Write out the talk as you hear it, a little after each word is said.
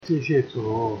谢谢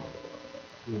主，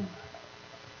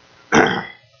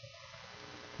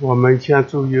我们向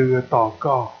主有个祷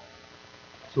告，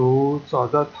主找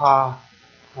到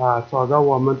找到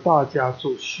我们大家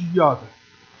所需要的，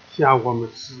向我们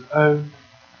施恩。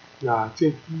这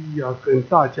第一要跟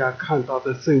大家看到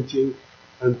的圣经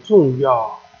很重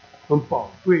要，很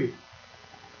宝贵。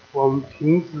我们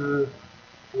平时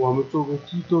做个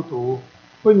基督徒，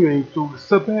不愿意做个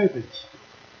失败的基督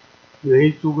徒，愿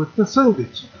意做个得胜的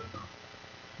基督徒。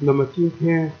那么今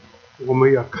天我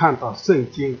们要看到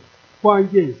圣经关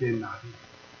键在哪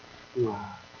里？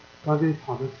刚才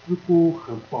唱的诗歌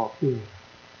很宝贝。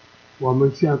我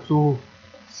们向主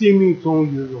生命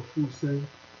中有个呼声，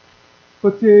不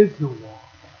再是我，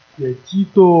也基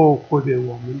督活在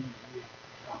我们里面。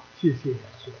谢谢耶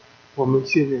稣。我们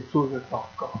现在做个祷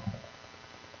告。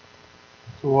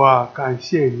主啊，感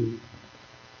谢你，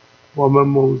我们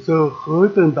蒙受何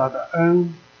等大的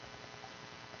恩。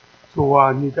主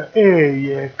啊，你的爱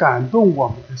也感动我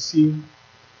们的心。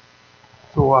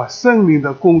主啊，圣灵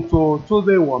的工作做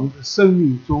在我们的生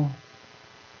命中。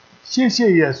谢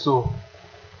谢耶稣，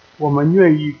我们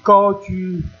愿意高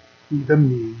举你的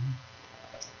名，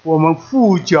我们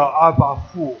呼叫阿爸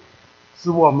父，是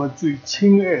我们最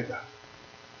亲爱的。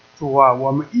主啊，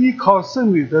我们依靠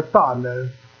圣灵的大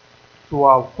能。主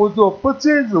啊，活着不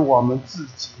再是我们自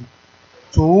己，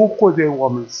主活在我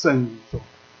们生命中。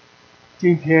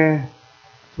今天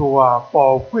主啊，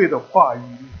宝贵的话语，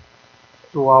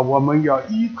主啊，我们要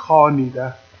依靠你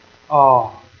的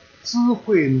智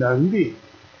慧能力，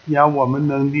让我们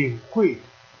能领会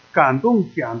感动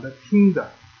讲的听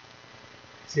的，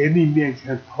在你面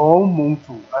前同蒙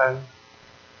主恩，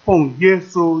奉耶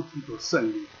稣基督圣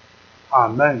名，阿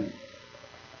门。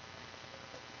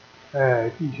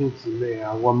弟兄姊妹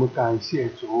啊，我们感谢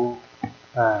主。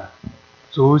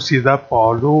主写的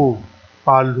保罗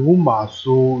把罗马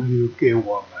书留给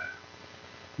我们。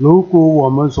如果我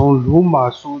们从罗马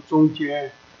书中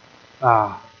间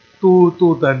多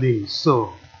多的领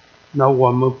受，那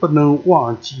我们不能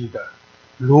忘记的，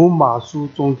罗马书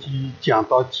中间讲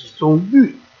到几种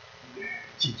律，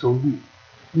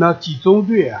那几种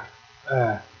律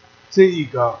这一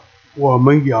个我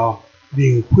们要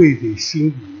领会在心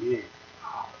里面。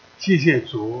谢谢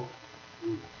主，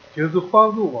就是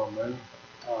帮助我们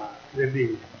来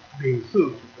领受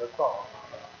主的道。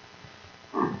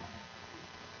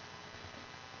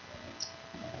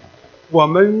我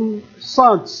们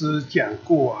上次讲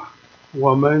过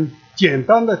我们简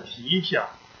单的提一下。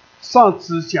上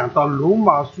次讲到罗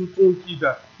马书中间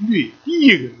的律，第一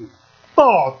个律，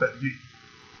道德律。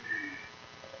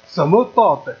什么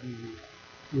道德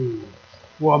律？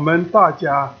我们大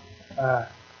家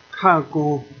看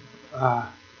过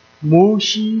摩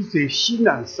西在西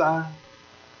南山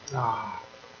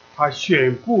他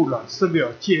宣布了10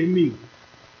条诫命，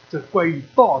这关于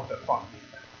道德方面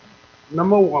的。那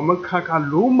么我们看看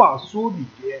罗马书里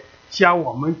边向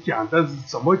我们讲的是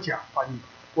怎么讲法呢？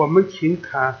我们请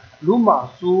看罗马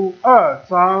书2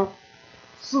章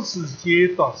14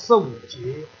节到15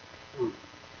节。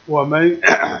我们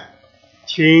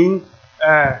请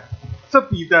这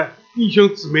里的弟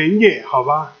兄姊妹念好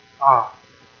吧？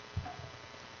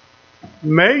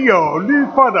没有律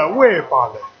法的外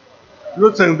邦人，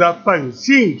若真的本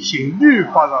性行律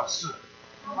法的事，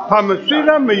他们虽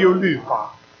然没有律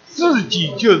法，自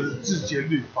己就是自己的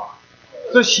律法。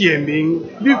这显明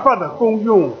律法的功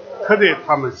用刻在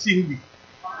他们心里，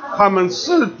他们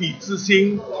是敌之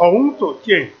心同作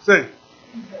见证。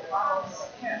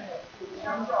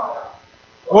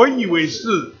我以为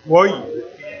是，我以为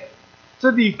非。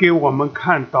这里给我们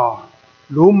看到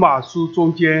罗马书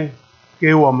中间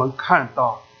给我们看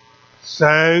到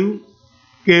神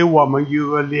给我们有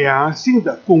个良性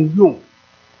的功用。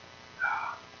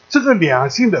这个良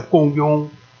性的功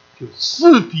用就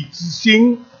是敌之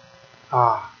心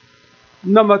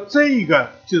那么这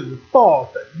个就是道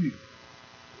德律。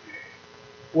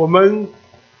我们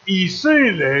以色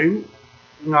列人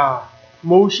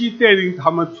摩西带领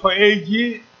他们出埃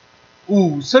及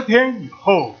50天以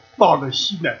后，到了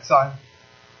西南山，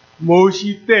摩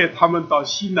西带他们到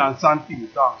西南山顶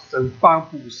上，神颁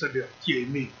布10条诫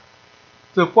命，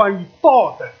这关于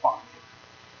道德方面。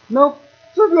那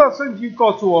这个圣经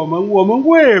告诉我们，我们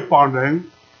外邦人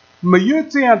没有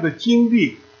这样的经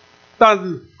历，但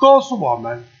是告诉我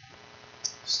们，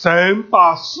神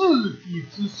把是敌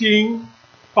之心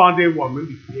放在我们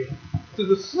里面。这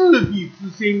个是敌之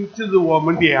心就是我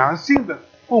们良性的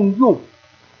功用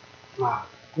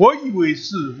我以为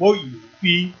是，我以为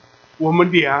非，我们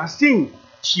良性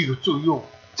起的作用，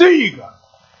这个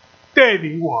带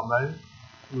领我们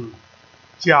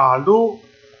假如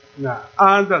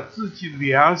按照自己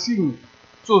良心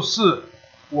做事，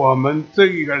我们这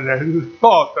一个人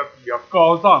道德比较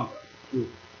高尚的，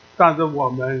但是我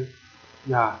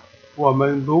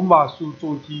们罗马书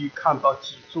中间看到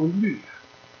几种律。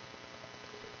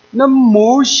那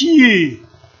摩西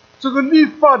这个律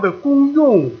法的功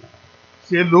用，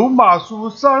在罗马书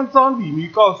3章里面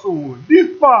告诉我，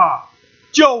律法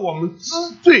叫我们知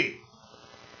罪。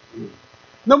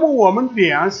那么我们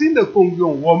良心的功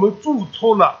用，我们做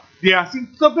错了，良心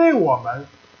责备我们，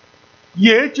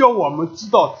也叫我们知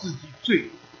道自己罪。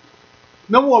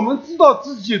那么我们知道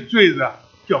自己罪的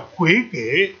叫悔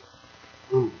改。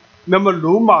那么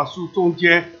罗马书中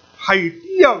间还有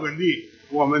第二个律，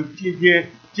我们今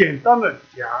天简单的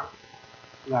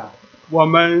讲，我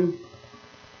们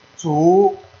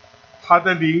主他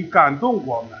的灵感动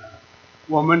我们，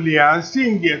我们良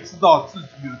心也知道自己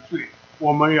有罪，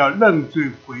我们要认罪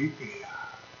悔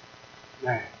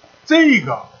改这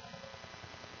个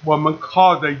我们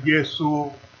靠着耶稣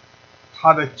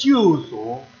他的救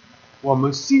赎，我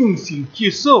们信心接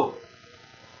受，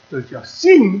这叫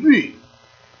信律。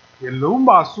在罗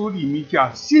马书里面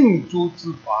讲信主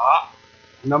之法。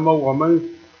那么我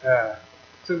们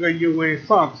这个因为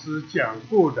上次讲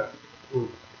过的，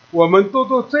我们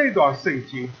读这段圣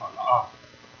经好了啊。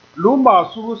罗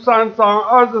马书3章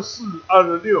24、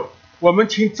26，我们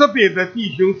请这边的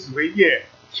弟兄姊妹也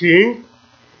请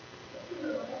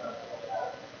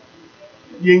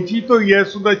引基督耶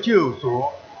稣的救赎。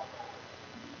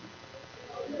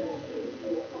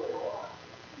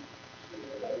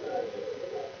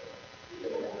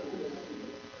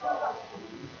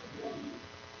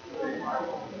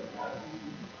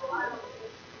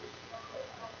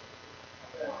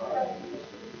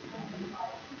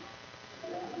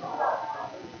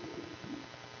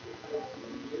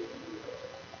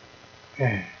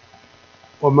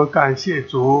我们感谢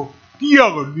主。第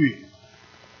二个律，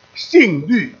信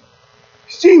律。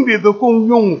信律的功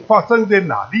用发生在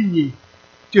哪里呢？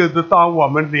就是当我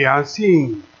们良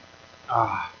心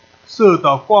受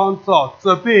到光照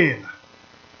责备了，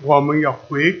我们要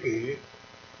悔改。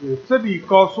这里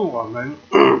告诉我们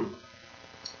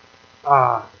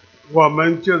我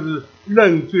们就是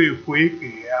认罪悔改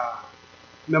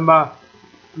那么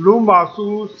罗马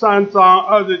书3章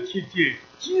27节，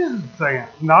既是这样，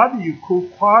哪里有可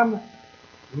夸呢？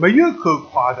没有可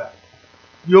夸的，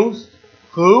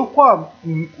何况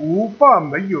无法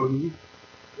没有呢？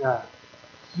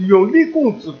是用立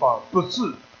功之法，不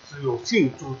是用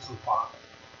信主之法。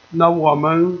那我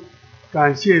们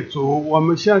感谢主，我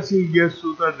们相信耶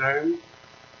稣的人，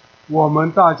我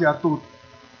们大家都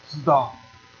知道，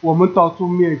我们到主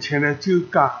面前来就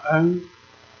感恩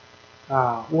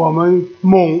我们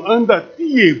蒙恩的第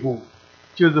一步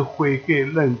就是悔改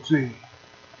认罪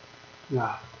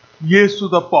耶稣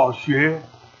的宝血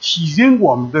洗净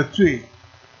我们的罪，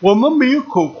我们没有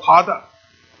可夸的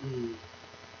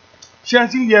相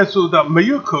信耶稣的没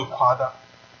有可夸的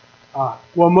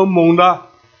我们蒙了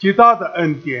极大的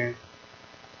恩典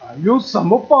用什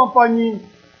么方法呢？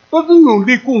不是用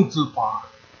立功之法，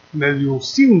那是用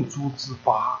信主之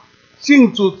法。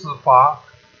信主之法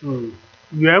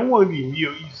原文里面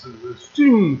有意思是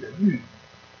信的律，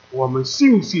我们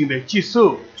信心的接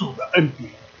受主的恩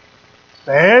典，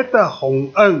白的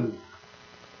洪恩，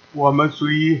我们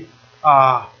所以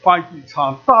翻译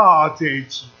成大哉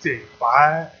其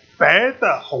哉，白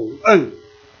的洪恩。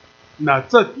那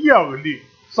这第二个律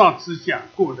上次讲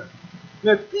过的。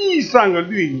那第三个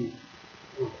律呢，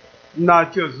那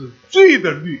就是罪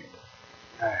的律。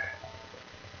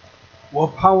我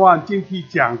盼望今天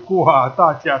讲过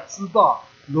大家知道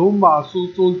罗马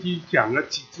书中间讲了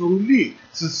几种律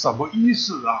是什么意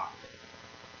思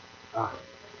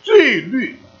罪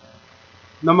律。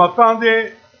那么刚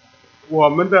才我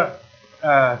们的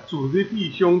主日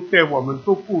弟兄带我们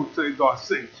读过这一段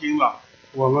圣经了，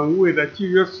我们为了节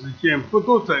约时间不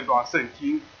读这一段圣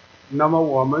经，那么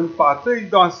我们把这一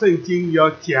段圣经要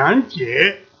讲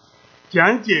解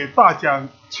大家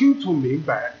清楚明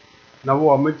白。那么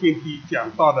我们今天讲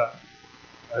到的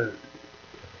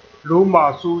罗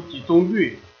马书几种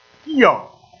律，第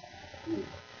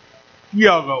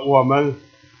二个我们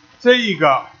这一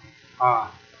个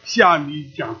下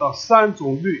面讲到3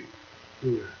种律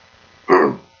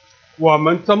我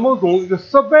们怎么从一个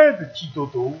失败的基督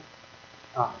徒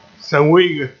成为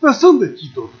一个得胜的基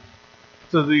督徒，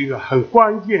这是一个很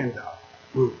关键的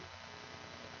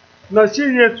那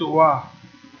谢谢主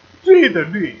罪的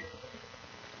律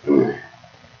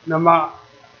那么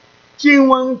经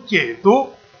文解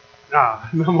读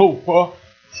那么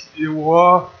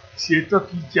我写这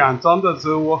批讲章的时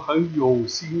候，我很用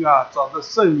心找着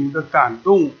圣灵的感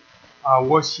动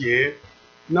我写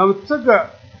那么这个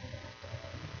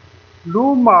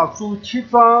罗马书7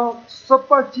章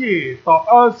18节到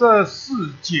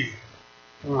24节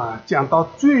讲到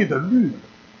罪的律，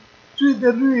罪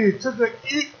的律这个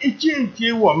一件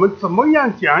节我们怎么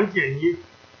样讲解呢？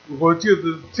我就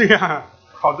是这样，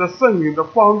靠着圣灵的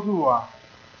帮助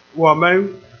我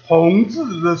们红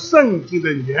字是圣经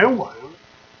的原文，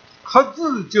黑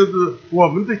字就是我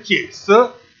们的解释。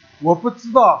我不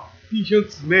知道弟兄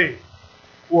姊妹，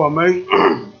我们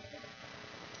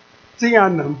这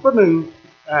样能不能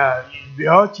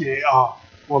了解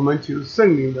我们求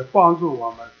圣灵的帮助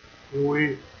我们，因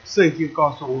为圣经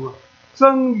告诉我们，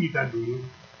真理的灵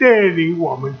带领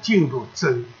我们进入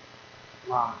真理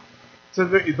这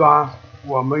个一段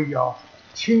我们要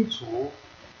清楚。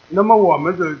那么我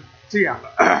们就这样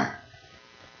了，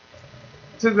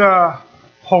这个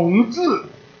红字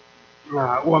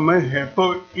我们还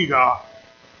读一个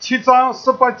7章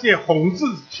18节红字，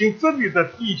请这里的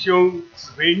弟兄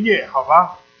姊妹念，好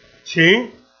吧？请。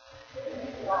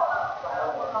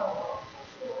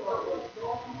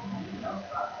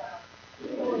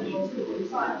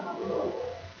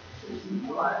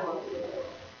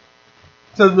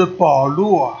这是保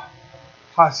罗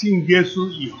他信耶稣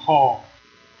以后，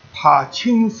他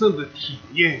亲身的体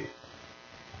验。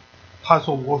他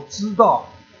说：“我知道，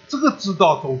这个知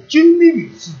道从经历里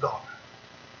知道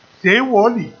的，在我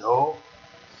里头，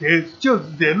就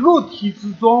是在肉体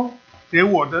之中，在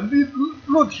我的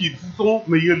肉体之中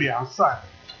没有良善。”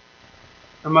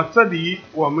那么这里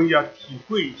我们要体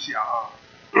会一下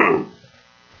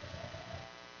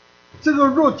这个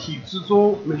肉体之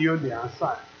中没有良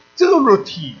善，这个肉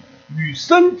体与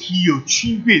身体有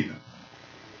区别的。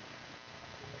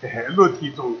肉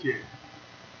体中间，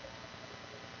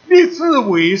立志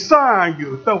为善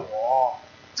由得我，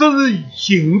这是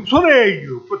行出来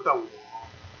由不得我。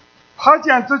他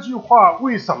讲这句话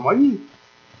为什么呢？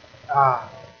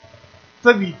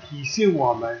这里提醒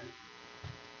我们，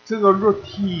这个肉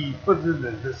体不是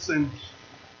人的身体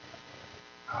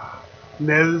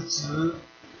乃是指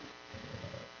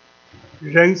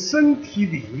人身体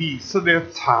里面是在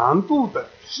长度的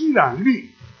天然律。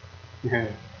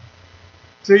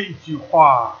这一句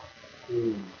话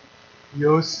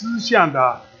有思想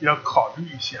的要考虑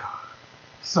一下，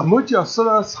什么叫是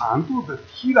了长度的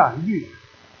天然律？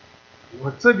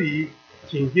我这里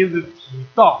仅仅是提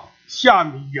到，下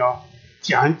面要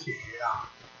讲解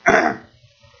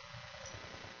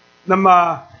那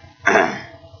么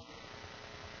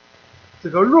这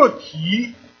个肉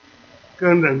体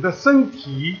跟人的身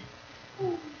体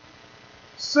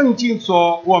圣经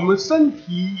说我们身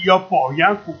体要保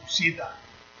养骨髓的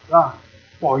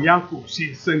保养骨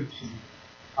髓身体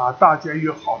大家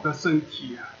有好的身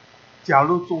体假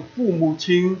如做父母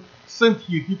亲身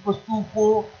体有点不舒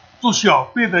服，做小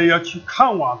辈的要去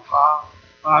看望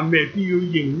他买点有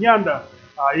营养的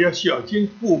要孝敬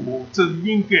父母，这是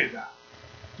应该的。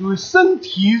因为身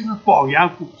体是保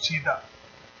养骨髓的，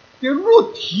这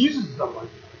肉体是什么？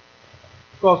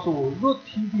告诉我，肉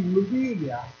体里面没有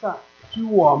良善，就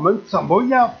我们怎么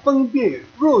样分辨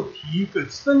肉体跟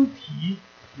身体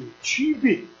有区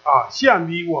别下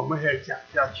面我们还讲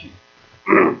下去。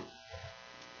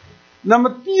那么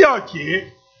第二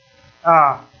节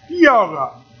第二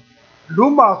个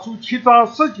罗马书7章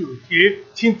19节，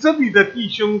请这里的弟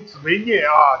兄姊妹念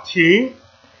请。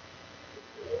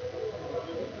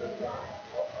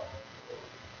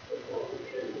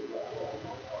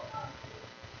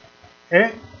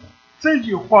这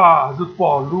句话是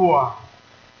保罗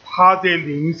他在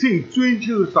灵性追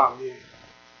求上面，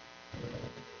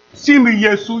信了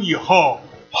耶稣以后，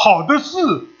好的事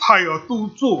他要都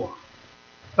做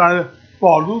但是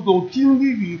保罗从经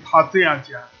历里他这样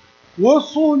讲，我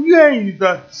所愿意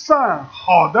的善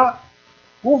好的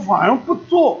我反而不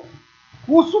做，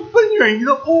我所不愿意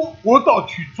的我倒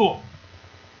去做。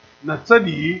那这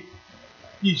里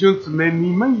弟兄姊妹，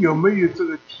你们有没有这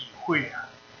个体会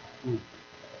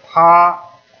他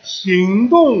行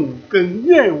动跟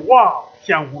愿望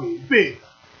相违背，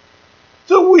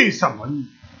这为什么呢？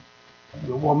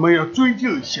我们要追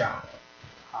究一下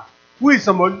为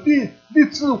什么立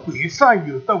志为善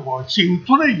由得我，行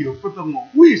出来由不得我？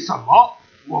为什么？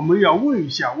我们要问一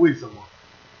下为什么？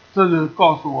这是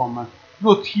告诉我们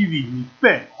肉体里面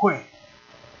败坏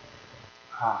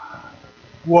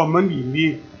我们里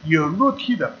面有肉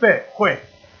体的败坏，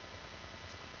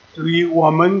所以我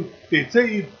们对这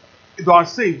一段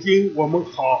圣经我们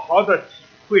好好的体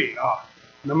会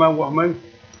那么我们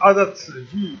按照次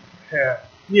序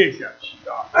念下去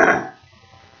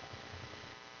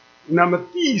那么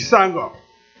第三个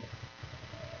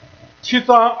7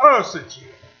章20节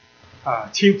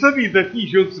请这里的弟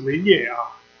兄姊妹念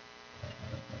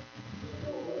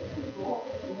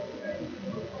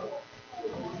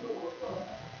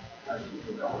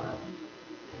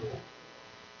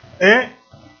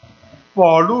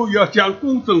保罗要讲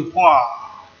公正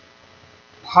话，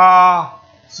他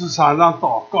是常常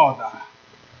祷告的，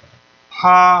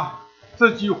他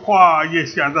这句话也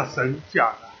向着神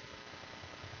讲的。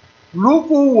如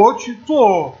果我去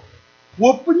做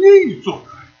我不愿意做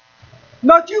的，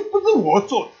那就不是我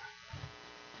做的，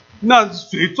那是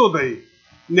谁做的？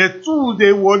那住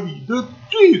在我里头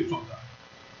罪做的。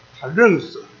他认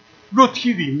识肉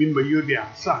体里面没有良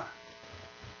善，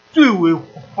罪为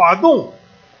发动，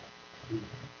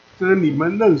这个你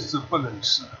们认识不认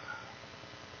识？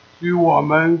所以我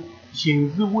们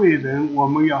行事为人，我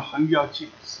们要很要谨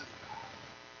慎。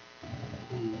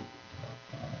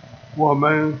我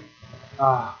们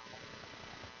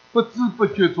不知不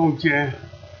觉中间，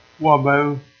我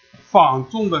们放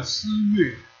纵的私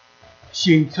欲，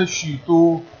行出许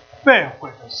多败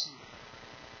坏的事。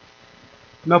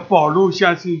那保罗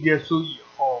相信耶稣以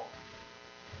后，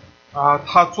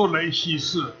他做了一些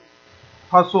事。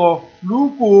他说：“如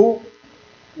果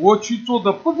我去做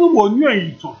的不是我愿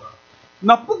意做的，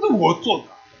那不是我做的，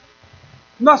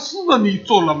那是的你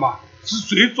做了吗？是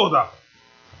谁做的？”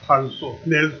他是说，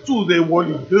乃是住在我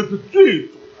里头的罪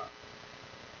做的。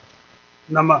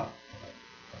那么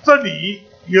这里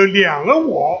有两个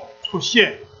我出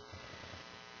现，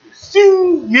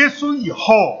信耶稣以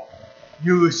后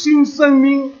有新生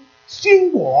命，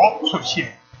新我出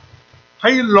现，还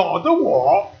有老的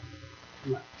我，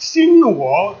新的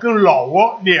我跟老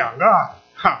我两个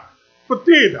不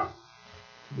对的。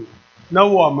那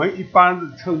我们一般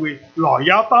是称为老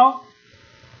亚当，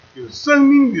有生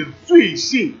命的罪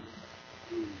性。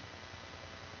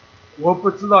我不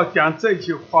知道讲这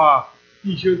些话，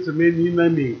弟兄姊妹你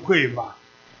能领会吗？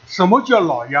什么叫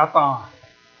老亚当？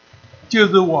就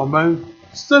是我们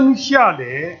生下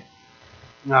来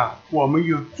我们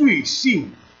有罪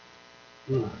性，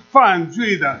犯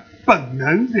罪的本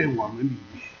能在我们里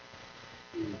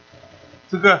面。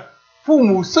这个父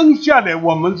母生下来，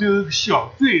我们就是个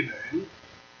小罪人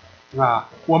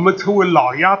我们称为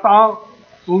老亚当，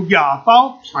从亚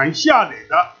当传下来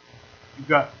的一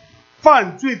个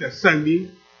犯罪的生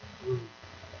命。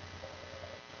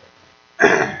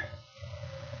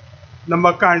那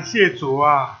么感谢主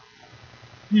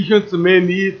弟兄姊妹，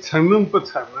你承认不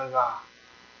承认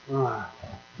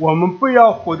我们不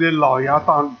要活在老亚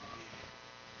当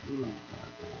里面。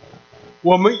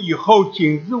我们以后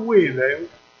谨事为人，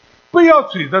不要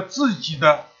随着自己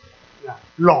的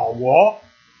老我，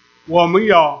我们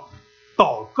要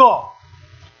祷告，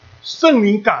圣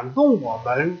灵感动我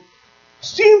们，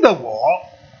新的我，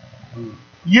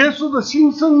耶稣的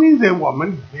新生命在我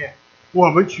们里面，我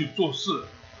们去做事。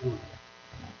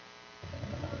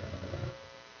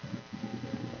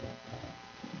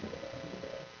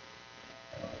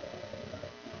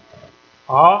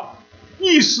好，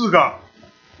第四个，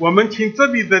我们请这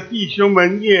里的弟兄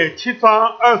们念7章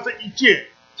21节，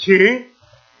请。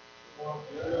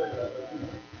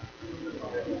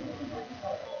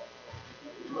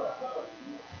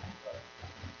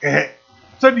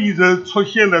这里头出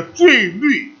现了罪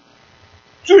律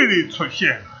出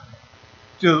现了，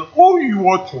就是我与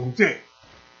我同在。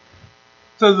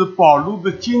这是保罗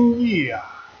的经历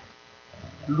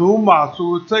罗马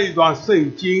书这一段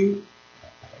圣经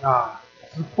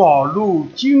是保罗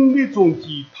经历中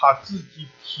间他自己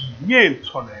体验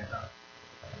出来的，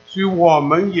所以我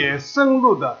们也深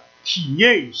入的体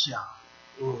验一下。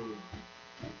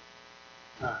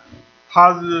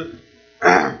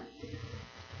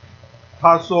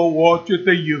他说我觉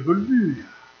得有个律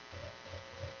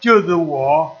就是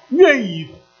我愿意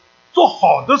做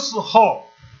好的时候，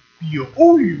有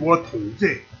恶与我同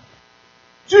在，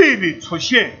罪律出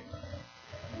现，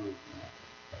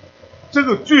这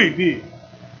个罪律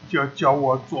就叫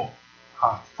我做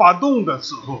发动的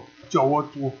时候叫我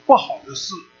做不好的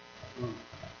事，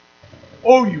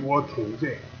恶与我同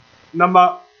在。那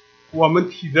么我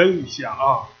们体认一下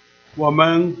我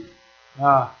们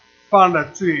犯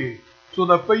了罪，做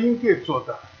了不应该做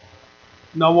的，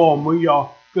那么我们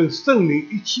要跟圣灵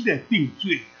一起来定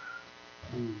罪。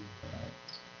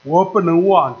我不能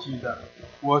忘记的，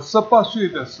我18岁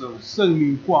的时候，圣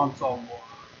灵光照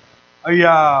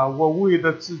我，我为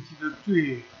了自己的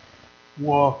罪，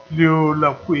我流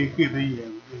了悔改的眼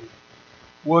泪。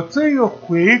我这个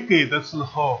悔改的时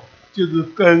候，就是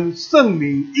跟圣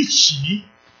灵一起，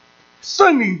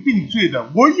圣灵定罪的，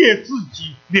我也自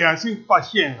己良心发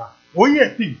现我也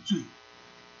定罪。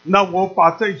那我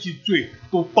把这些罪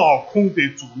都倒空在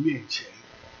主面前。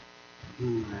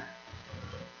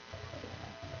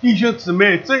弟兄姊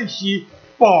妹，这些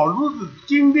保罗是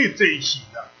经历这些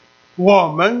的，我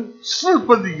们是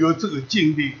不是有这个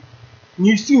经历？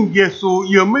你信耶稣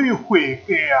有没有悔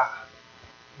改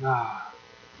啊，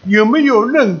有没有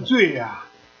认罪啊？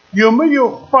有没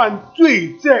有还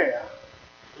罪债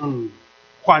啊？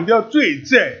还掉罪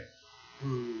债。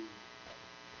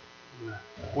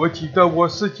我记得我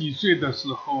10几岁的时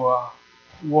候啊，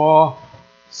我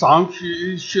上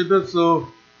学的时候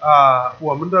啊，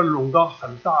我们的弄堂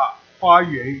很大，花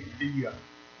园里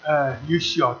有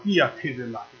小店啊开在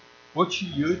那里。我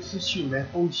有一次去买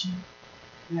东西，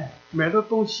买的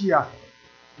东西啊，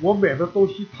我买的东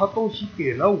西，他东西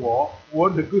给了我，我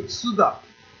能够吃的，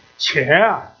钱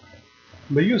啊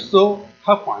没有收，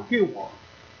他还给我。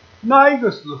那一个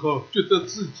时候觉得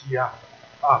自己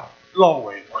老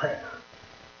委屈啊。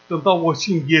等到我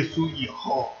信耶稣以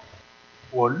后，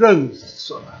我认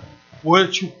识了，我要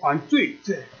去还罪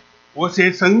债，我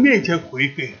在神面前悔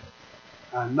改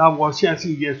那我相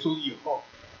信耶稣以后，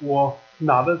我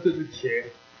拿了这个钱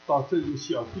到这个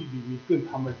小店里面跟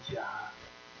他们讲，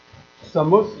什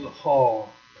么时候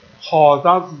好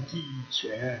长时间以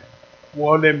前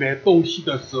我来买东西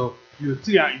的时候有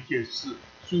这样一件事，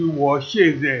所以我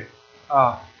现在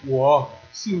我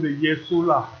信了耶稣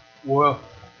了，我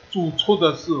做错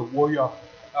的事我要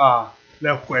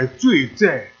来还罪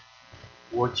债，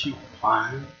我去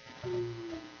还。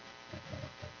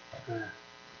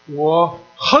我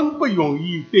很不容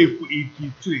易对付一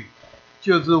点罪，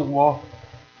就是我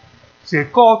在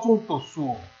高中读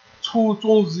书，初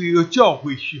中是一个教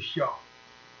会学校。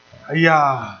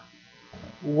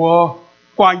我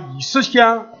挂仪式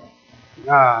箱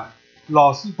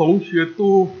老师同学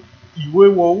都以为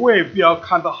我外表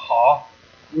看得好。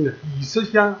仪式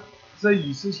箱，这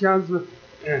仪式箱是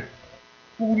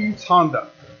玻璃窗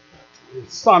的，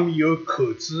上面有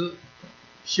口子，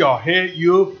小孩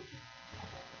有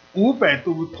500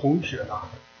多个同学了。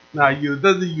那有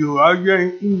的是幼儿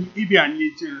园1、2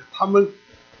年级，他们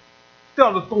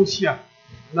掉的东西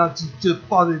那就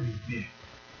倒在里面。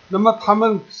那么他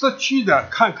们失去的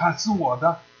看看是我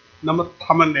的，那么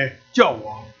他们来叫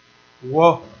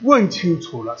我问清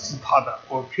楚了是他的，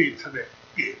我可以出来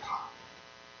给他。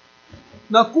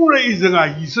那过了一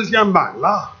阵仪式箱满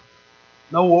了，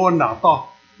那我拿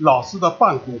到老师的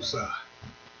办公室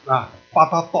把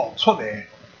它倒出来，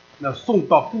那送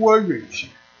到孤儿院去，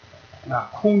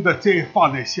空的再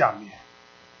放在下面。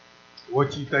我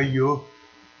记得有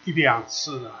1、2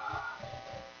次了，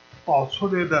倒出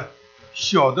来的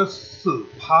小的手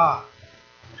帕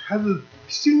还是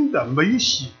新的，没有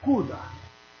洗过的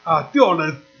掉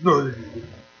了落里，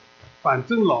反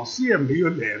正老师也没有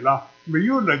来了，没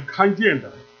有人看见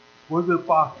的，我就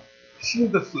把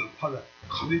新的手帕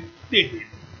还得带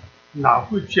拿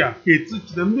回去给自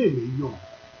己的妹妹用，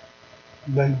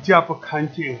人家不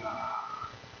看见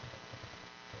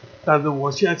但是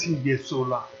我相信耶稣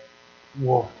了，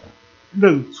我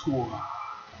认错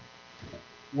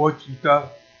我记得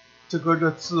这个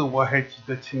日子我还记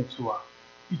得清楚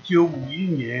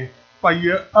1951年8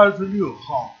月26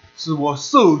号是我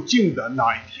受浸的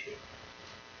那一天。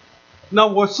那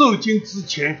我受浸之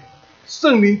前，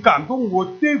圣灵感动我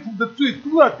对付的罪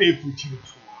都要对付清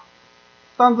楚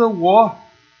但是我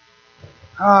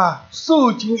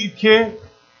受浸一天，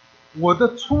我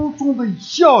的初中的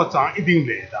校长一定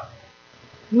来的，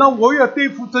那我要对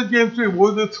付这件罪，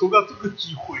我就抽到这个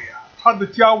机会他的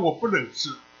家我不认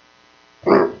识。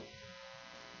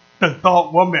等到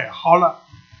我买好了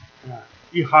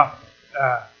一盒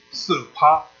手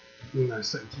帕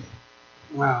圣经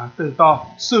等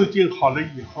到受浸好了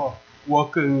以后，我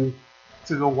跟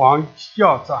这个王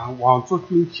竹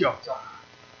君校长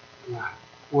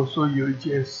我说有一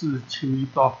件事，请你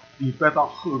到礼拜堂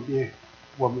后面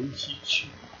我们一起去。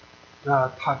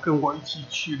他跟我一起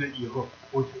去了以后，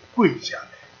我就跪下来。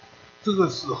这个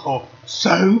时候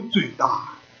神最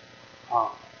大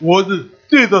我是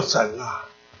对着神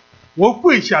我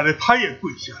跪下来，他也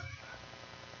跪下来了。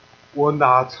我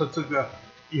拿出这个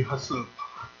一盒手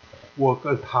帕，我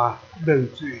跟他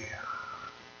认罪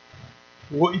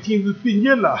我已经是毕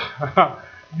业了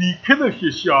离开了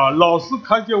学校，老师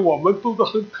看见我们都是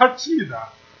很客气的。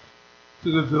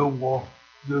这个时候我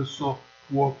就说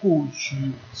我过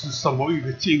去是什么一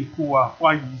个经过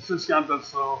关仪式箱的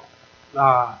时候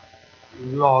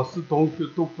老师同学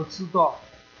都不知道，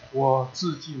我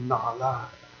自己拿了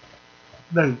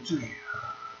认罪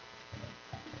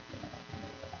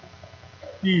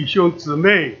弟兄姊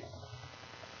妹，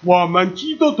我们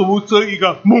基督徒走一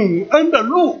个蒙恩的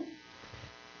路，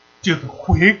就是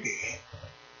悔改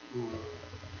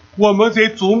我们在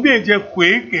主面前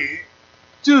悔改，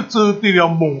就走对了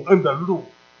蒙恩的路。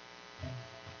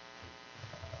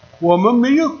我们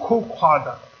没有可夸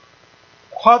的，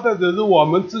夸的就是我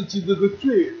们自己这个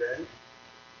罪人。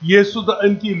耶稣的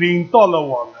恩典领到了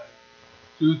我们，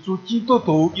对做基督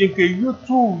徒应该越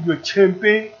做越谦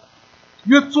卑，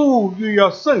越做越要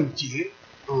圣洁。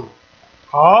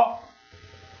好。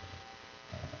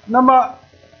那么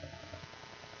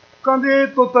刚才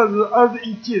读的是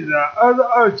21节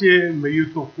，22节没有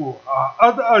读过啊。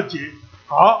22节，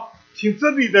好，请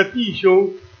这里的弟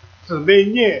兄姊妹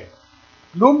念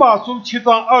罗马书7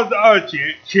章22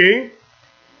节，请。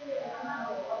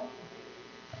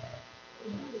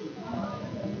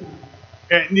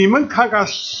你们看看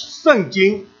圣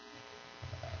经，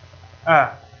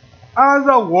按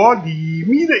照我里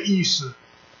面的意思，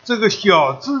这个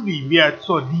小字里面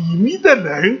说里面的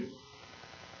人，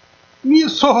你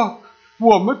说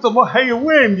我们怎么还有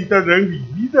外面的人里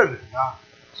面的人啊？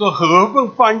说和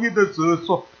文翻译的时候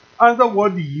说按照我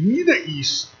里面的意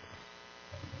思，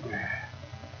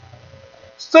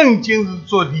圣经是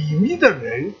说里面的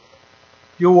人，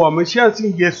就我们相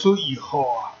信耶稣以后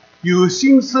啊，有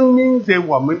新生命在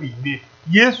我们里面，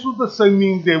耶稣的生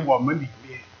命在我们里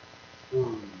面，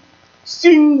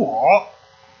新我，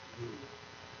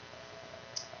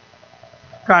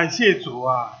感谢主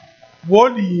啊！我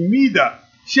里面的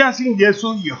相信耶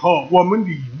稣以后，我们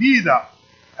里面的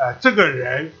这个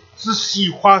人是喜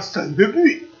欢神的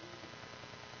律，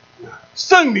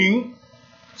圣灵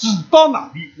指到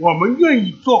哪里，我们愿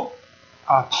意做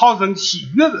讨人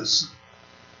喜悦的事。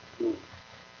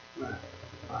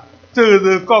这个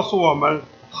是告诉我们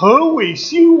何为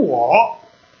新我。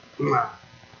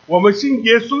我们信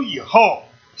耶稣以后，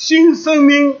新生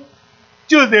命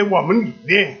就在我们里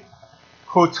面，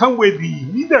可称为里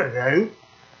面的人。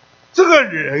这个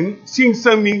人新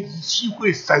生命是体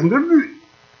会神的律。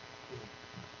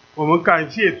我们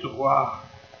感谢主啊！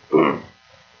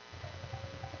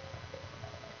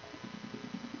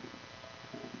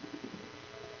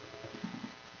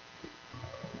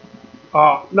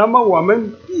好，那么我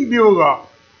们第6个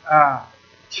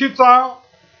7章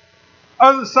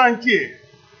23节，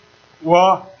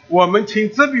我们请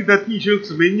这里的弟兄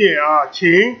姊妹念啊，请。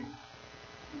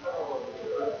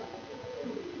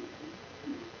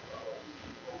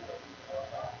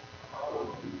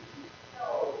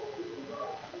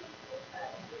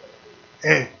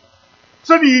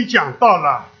这里讲到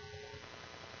了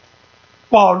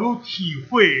保罗体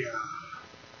会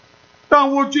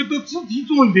但我觉得肢体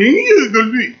中另有一个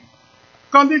律，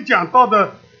刚才讲到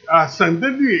的神的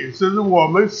律是我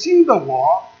们新的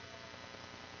我，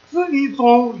肢体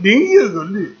中另有一个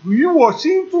律与我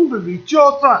心中的律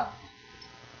交战，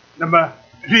那么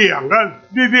两个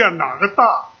力量哪个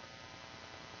大？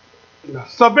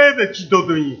失败的基督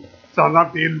徒人常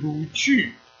常被掳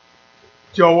去，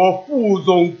叫我服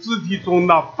从肢体中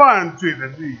那犯罪的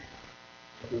律。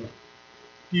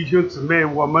弟兄姊妹，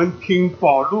我们听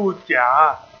保罗讲，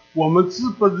我们是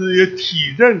不是有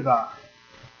体认的？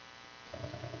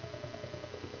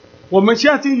我们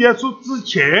相信耶稣之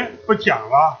前不讲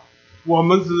了，我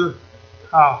们是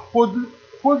或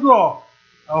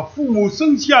者父母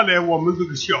生下来我们是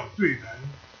个小罪人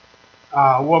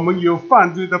我们有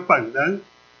犯罪的本能，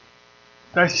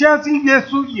但相信耶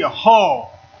稣以后，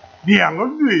两个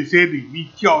律在里面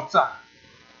交战，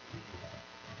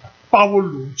把我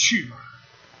掳去了。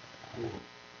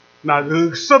那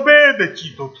是失败的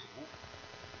基督徒，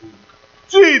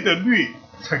罪的律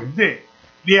存在，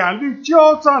两律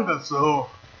交战的时候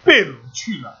被掳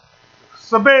去了，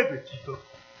失败的基督徒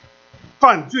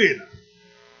犯罪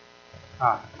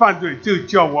了犯罪就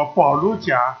叫我保罗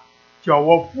讲，叫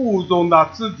我服从那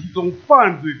肢体中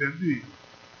犯罪的律，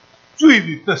罪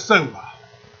里得胜吧。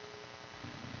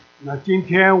那今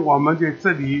天我们在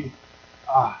这里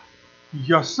比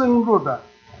较深入的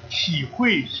体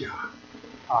会一下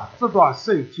这段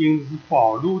圣经是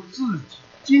保罗自己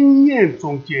经验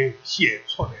中间写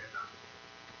出来的。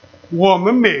我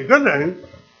们每个人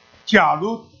假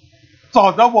如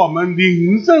照着我们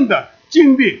灵生的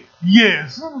经历也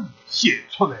是写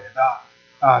出来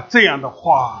的这样的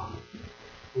话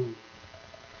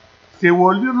在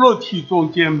我的肉体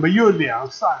中间没有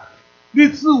良善，立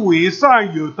志为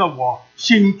善由得我，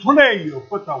行出来由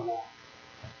不得我。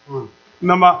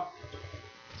那么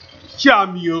下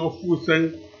面有个副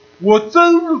声，我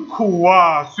真是苦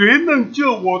谁能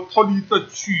救我脱离这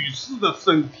取世的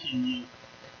身体呢？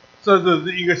这就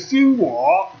是一个新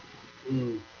我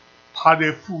他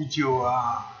的呼救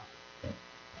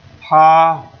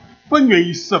他不愿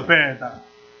意失败的，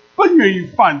不愿意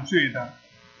犯罪的，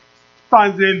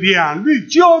但在两律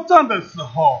交战的时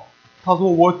候，他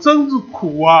说我真是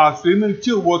苦谁能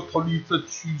救我脱离这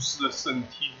取世的身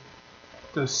体？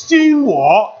这新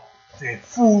我在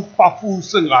呼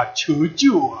声求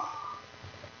救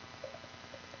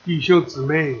弟兄姊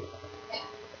妹，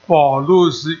保罗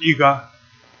是一个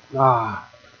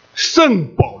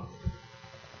圣保罗。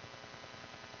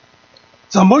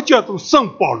怎么叫做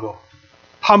圣保罗？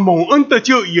他蒙恩得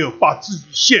救以后，把自己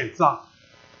献上，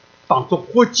当作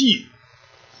活祭，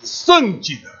是圣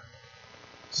洁的，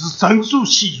是神所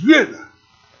喜悦的。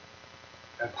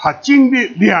他经历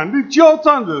两日交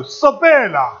战的失败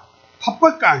了，他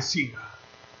不甘心啊，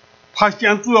他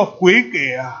想主要悔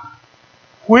改啊，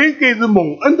悔改是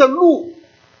蒙恩的路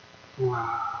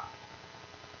啊。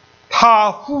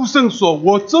他呼声说：“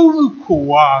我真是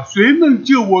苦啊！谁能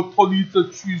救我脱离这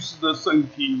去世的身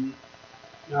体？”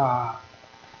啊，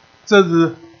这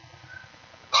是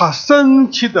他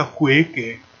深切的悔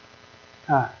改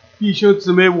啊！弟兄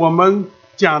姊妹，我们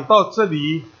讲到这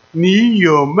里，你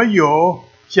有没有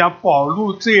像保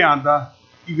罗这样的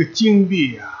一个经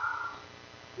历啊？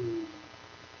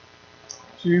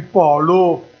所以保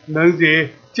罗能在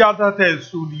加拉太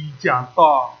书里讲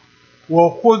到，我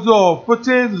活着不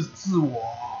再是自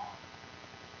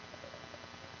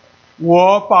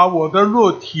我把我的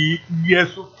肉体与耶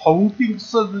稣同钉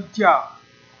十字架，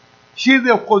现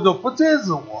在活着不再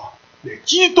是我，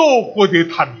基督活在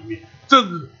他里面。这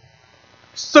是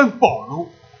圣保罗，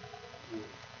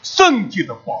圣洁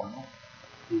的保罗，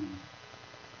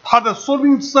他的属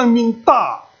灵生命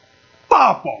大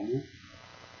保罗。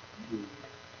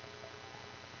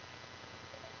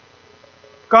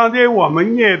刚才我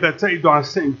们念的这一段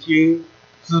圣经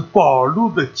是保罗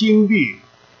的经历，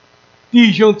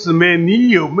弟兄姊妹，你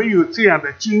有没有这样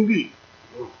的经历？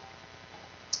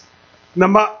那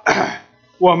么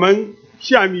我们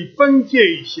下面分解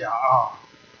一下啊。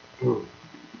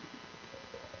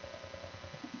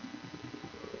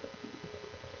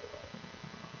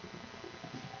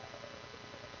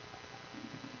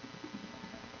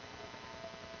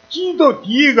基督第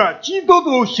一个，基督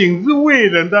徒行事为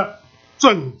人的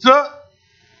准则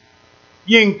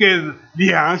应该是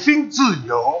良心自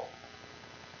由。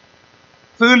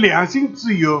这个良心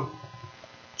自由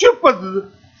绝不是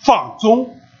放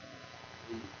纵。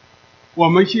我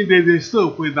们现在在社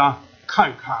会上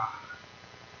看看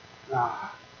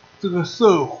啊，这个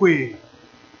社会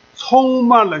充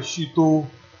满了许多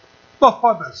不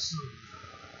法的事，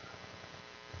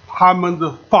他们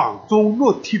是放纵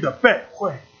肉体的败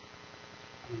坏。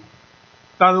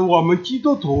但是我们基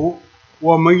督徒，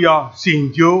我们要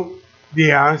寻求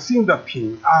良心的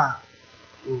平安。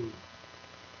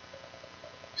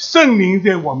圣灵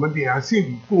在我们良心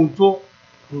里工作。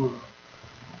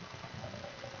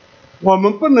我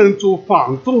们不能做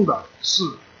放纵的事。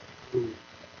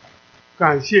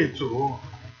感谢主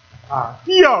啊！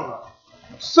第二个，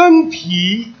身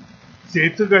体在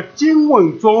这个经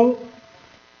文中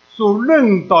所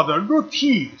论到的肉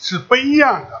体是不一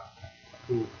样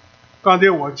的。刚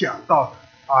才我讲到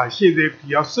的啊，现在比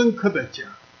较深刻的讲，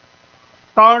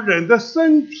当人的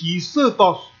身体受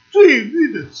到罪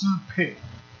律的支配，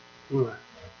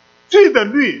罪的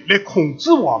律来控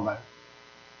制我们，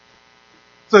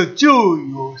这就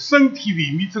有身体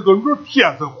里面这个肉体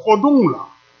是活动了，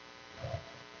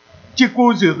结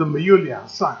果就是没有良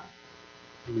善。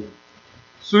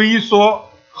所以说，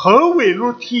何为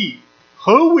肉体，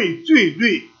何为罪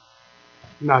律？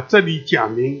那这里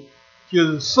讲明就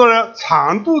是受了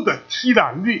长度的体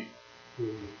谅律。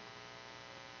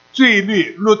罪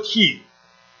律、肉体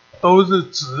都是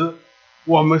指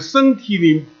我们身体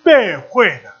里败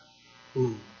坏的，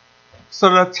受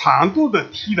了长度的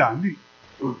体谅律。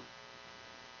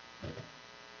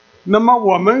那么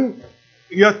我们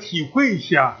要体会一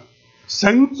下，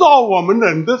神造我们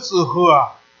人的时候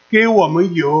啊，给我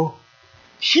们有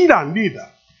体谅力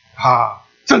的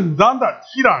正常的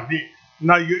体谅力。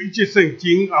那有一节圣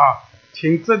经啊，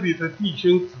请这里的弟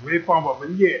兄姊妹帮我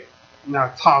们念，那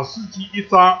创世纪1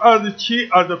章27、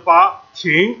28，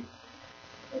请。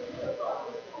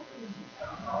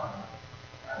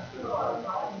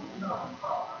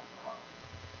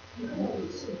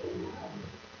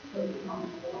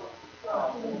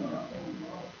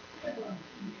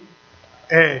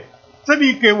这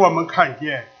里给我们看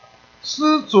见，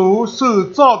始祖受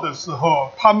造的时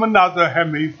候，他们那时候还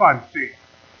没犯罪，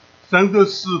神就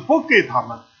赐福给他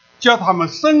们，叫他们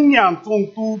生养众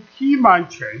多，遍满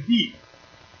全地。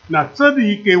那这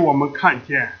里给我们看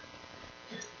见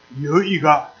有一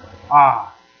个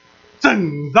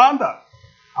正常的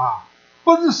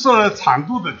不是受了长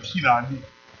度的体谅律，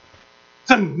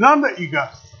正常的一个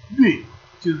律，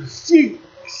就是性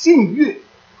欲，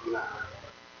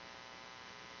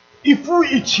一夫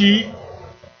一妻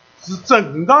是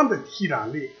正常的体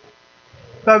谅律。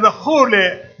但是后来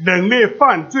人类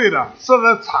犯罪了，受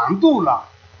了长度了，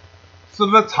受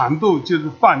了长度就是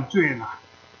犯罪了，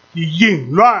淫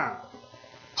乱、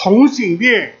同性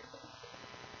恋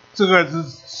这个是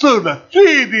受了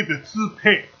罪律的支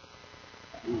配。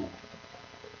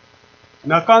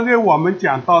那刚才我们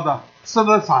讲到的受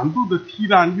了长度的体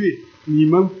谅律，你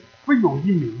们不容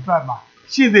易明白吗？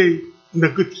现在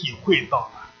能够体会到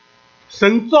了。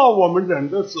神造我们人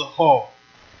的时候，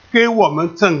给我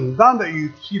们正当的有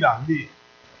体谅律，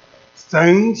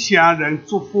神向人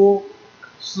祝福，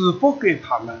赐福给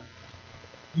他们。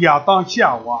亚当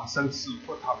夏娃，神赐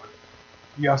福他们，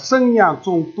要生养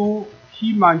众多，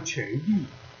填满全地，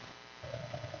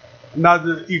那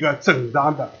是一个正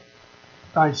当的。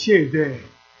但现在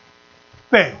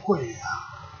败坏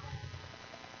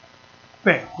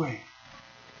败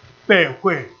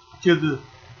坏就是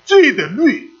罪的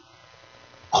律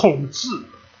控制，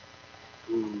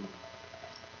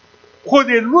或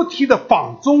者肉体的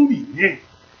放纵里面，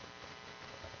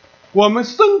我们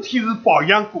身体是保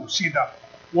养骨髓的，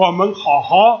我们好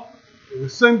好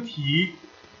身体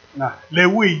来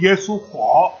为耶稣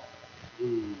活，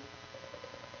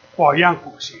保养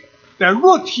骨髓。但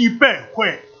肉体败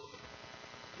坏，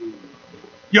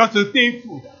要走对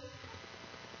付的。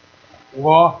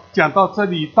我讲到这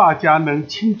里，大家能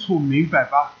清楚明白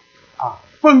吧？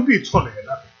分别出来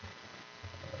了。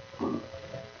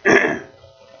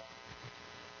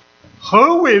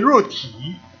何为肉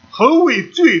体？何为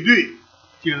罪律？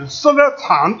就是受了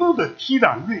长度的体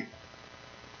谅律。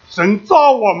神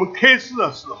造我们开始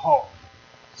的时候，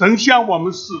神向我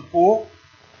们赐福，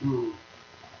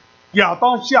亚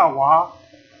当夏娃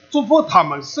祝福他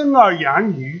们生儿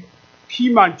养女，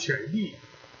填满全地。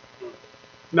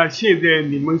那现在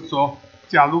你们说，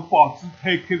假如报纸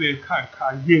摊开来看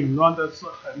看，淫乱的事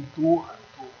很多，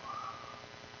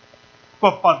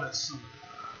不法的事。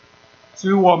所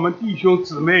以我们弟兄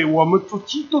姊妹，我们做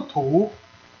基督徒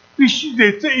必须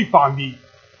在这一方面，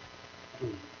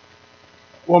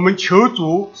我们求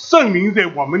主圣灵在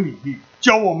我们里面，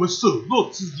叫我们守住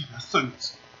自己的身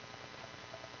子，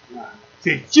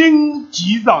在经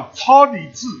济上操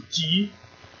练自己，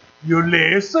有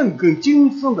来生跟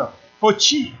今生的福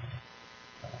气。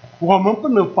我们不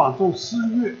能放纵私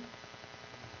欲，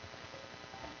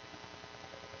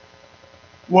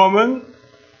我们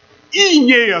意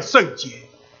念要圣洁，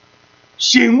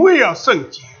行为要圣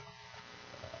洁。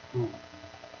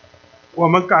我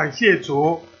们感谢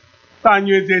主，但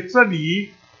愿在这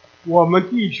里，我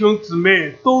们弟兄姊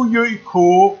妹都有一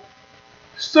颗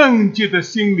圣洁的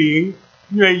心灵，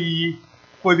愿意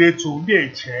活在主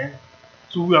面前，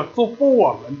主要祝福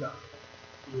我们的。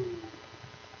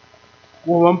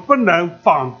我们不能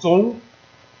放纵，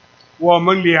我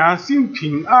们良心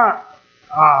平安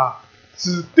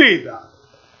是对的。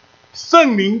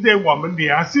圣灵在我们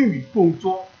良心里工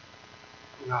作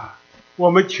我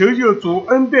们求主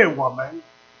恩待我们。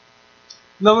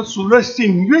那么除了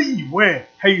性欲以外，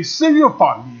还有色欲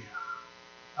方面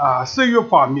色欲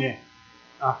方面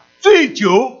醉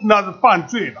酒那是犯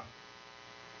罪了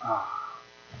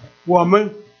我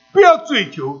们不要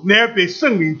追求，乃要被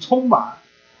圣灵充满，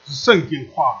是圣经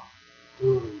话。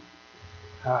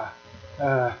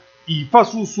以弗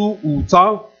所书5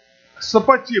章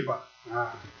18节吧。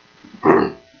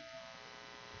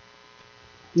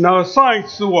那上一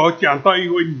次我讲到一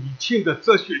位年轻的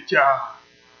哲学家，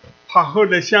他后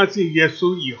来相信耶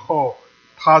稣以后，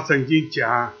他曾经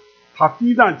讲，他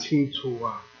非常清楚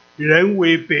人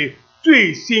为被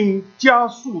罪性加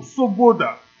速束缚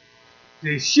的，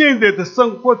在现在的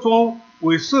生活中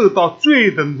会受到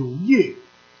罪的奴役，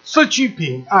失去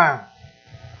平安，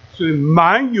所以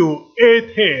满有哀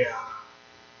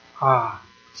叹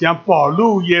像保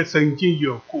罗也曾经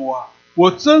有过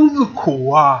我真是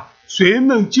苦谁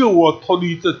能救我脱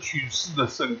离这取世的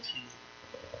身体？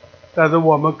但是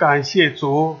我们感谢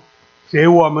主，在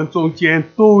我们中间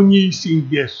多年信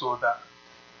耶稣的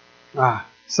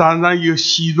常常有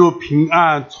喜乐平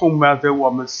安充满在我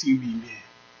们心里面。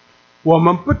我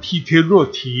们不体贴肉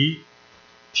体，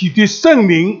体贴圣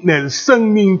灵乃是生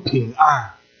命平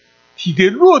安。体贴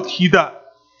肉体的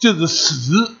就是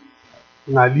死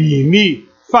里面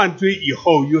犯罪以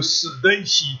后有死的一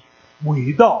些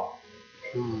味道。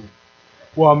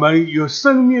我们有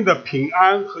生命的平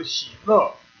安和喜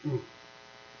乐。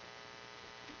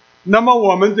那么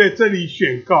我们在这里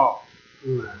宣告，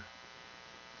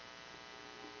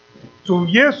主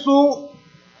耶稣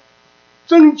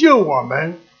拯救我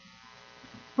们，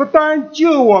不但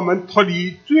救我们脱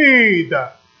离罪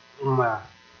的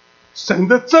神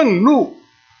的震怒，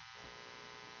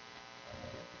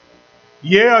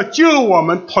也要救我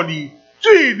们脱离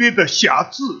罪孽的辖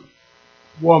制。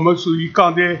我们属于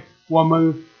刚才我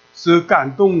们是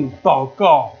感动祷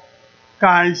告，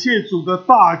感谢主的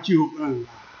大救恩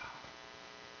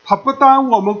他不但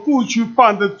我们过去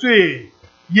犯的罪，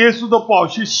耶稣的宝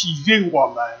血洗净我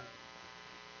们，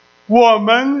我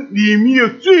们里面有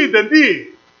罪的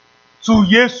力，主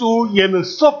耶稣也能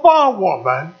释放我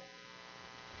们。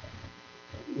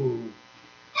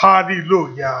哈利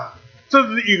路亚！这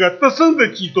是一个得胜的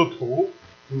基督徒。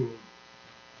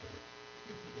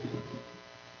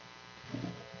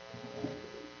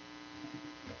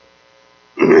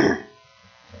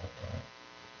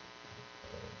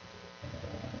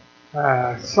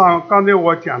刚才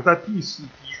我讲的第4题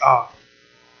啊，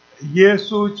耶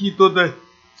稣基督的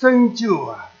拯救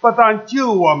啊，不但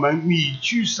救我们免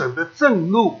去神的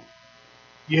震怒，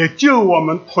也救我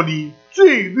们脱离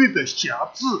罪律的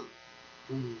辖制。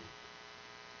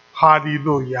哈利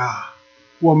路亚！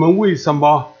我们为什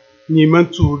么你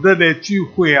们主日的聚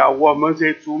会啊，我们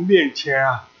在主面前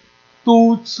啊，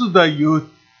多次的有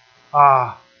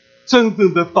真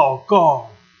正的祷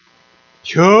告，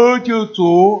求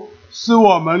主使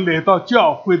我们来到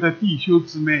教会的弟兄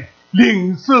姊妹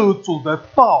领受主的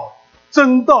道，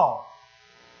真道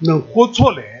能活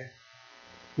出来。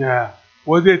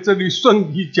我在这里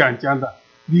顺便讲的，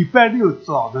礼拜六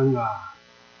早晨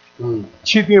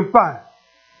7点半，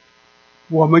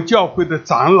我们教会的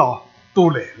长老都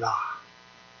来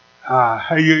了，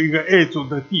还有一个爱主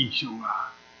的弟兄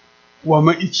我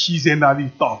们一起在那里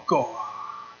祷告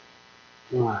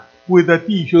为了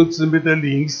弟兄姊妹的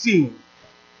灵性，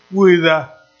为了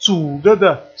主日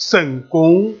的圣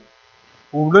工，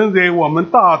无论在我们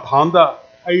大堂的，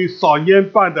还有少年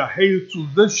班的，还有主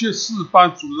日学4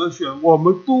班主日学，我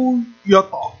们都要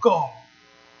祷告。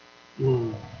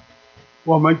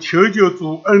我们求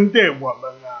主恩待我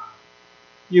们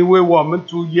因为我们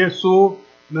主耶稣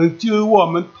能救我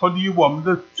们脱离我们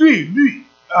的罪律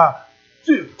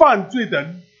犯罪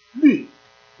的律。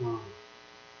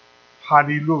哈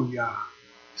利路亚！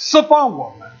释放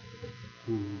我们，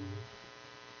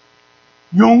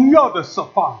荣耀的释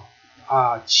放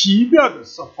奇妙的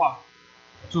释放，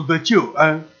主的救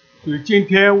恩。所以今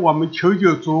天我们求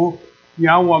主，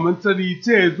让我们这里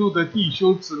在座的弟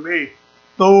兄姊妹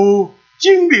都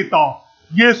经历到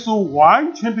耶稣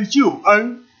完全的救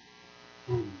恩。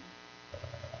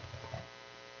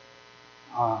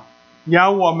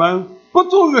让我们不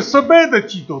做一个失败的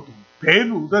基督徒，败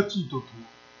露的基督徒，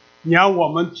让我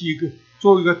们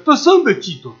做一个得胜的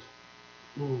基督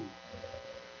徒。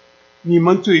你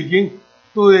们最近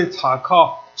都在查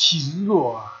考启示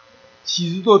录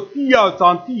启示录第2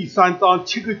章、第3章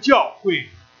7个教会，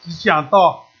是讲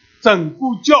到整个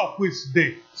教会时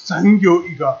代，神有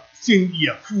一个心意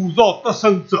呼召得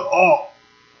胜者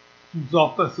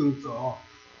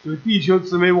所以弟兄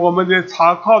姊妹，我们在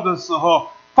查考的时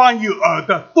候，凡有耳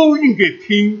的都应该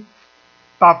听，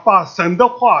把神的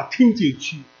话听进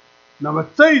去。那么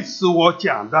这一次我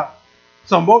讲的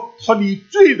怎么脱离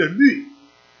罪的律，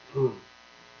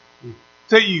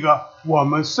这一个我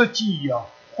们实际要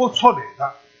活出来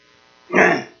的。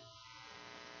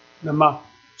那么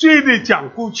罪律讲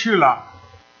过去了，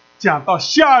讲到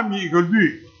下面一个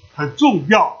律很重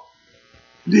要，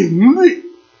灵律。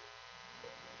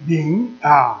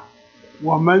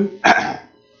我们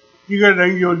一个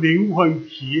人有灵魂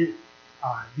体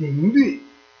灵律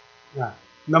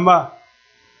那么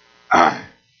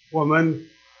我们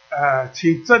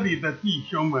请这里的弟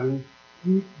兄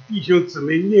姊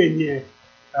妹念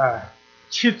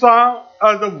7章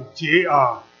25节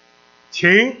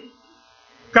请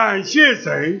感谢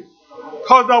神，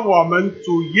靠着我们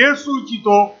主耶稣基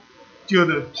督就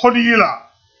能脱离了。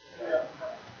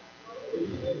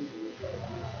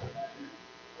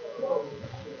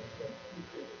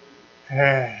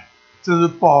这是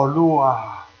保罗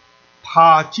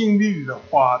他经历的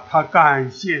话，他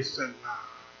感谢神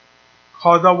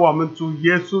靠着我们主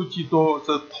耶稣基督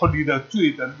是脱离了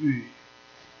罪的律，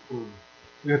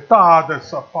一个大的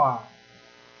释放。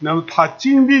那么他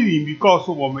经历里面告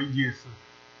诉我们一件事，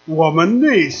我们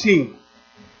内心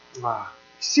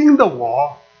新的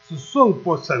我是顺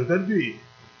服神的律，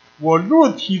我肉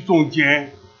体中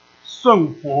间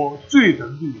顺服罪的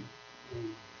律。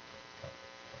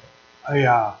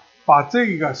把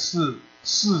这个事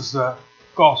实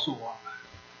告诉我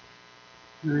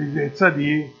们。所以在这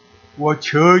里我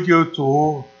求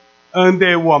主恩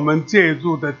待我们在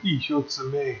座的弟兄姊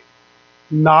妹，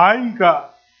哪一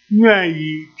个愿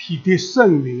意体贴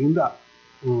圣灵的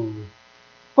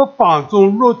不放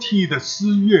纵肉体的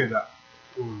私欲的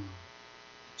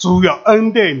主要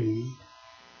恩待你，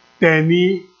带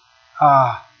你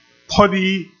脱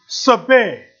离失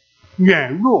败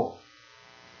软弱，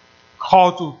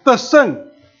靠主得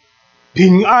胜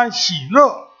平安喜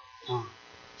乐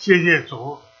谢谢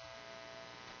主。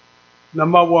那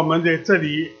么我们在这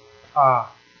里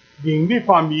灵力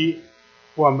方面，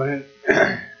我们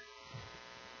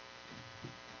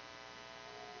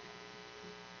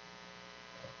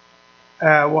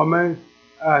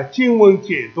经文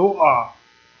解读啊，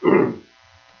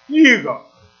第一个，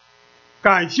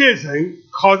感谢神，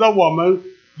靠着我们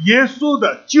耶稣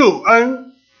的救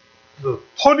恩，是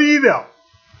脱离了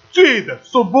罪的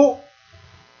束缚。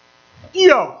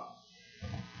第二个，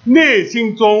内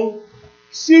心中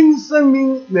新生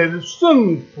命乃是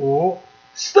顺服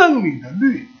圣灵的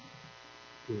律，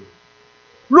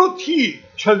肉体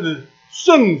却是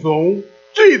顺从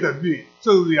罪的律，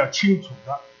这是要清楚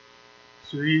的。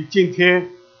所以今天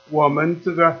我们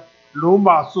这个罗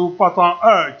马书8章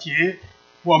2节，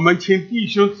我们请弟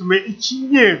兄姊妹一起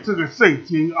念这个圣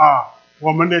经啊，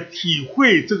我们来体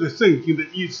会这个圣经的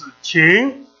意思。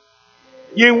请，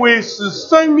因为是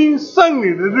生命圣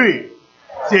灵的律，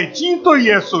在基督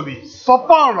耶稣里释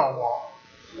放了我，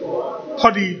脱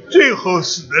离最后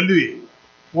死的律。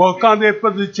我刚才不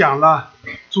是讲了，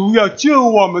主要救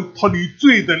我们脱离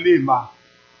罪的律吗？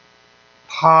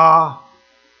他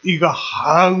一个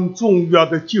很重要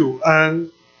的救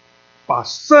恩，把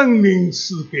生命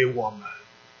赐给我们，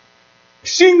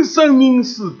新生命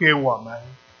赐给我们。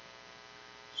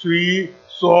所以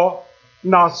说，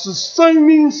那是生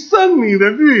命圣灵的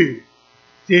律，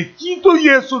在基督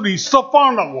耶稣里释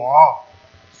放了我，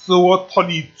使我脱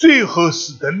离最后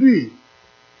死的律。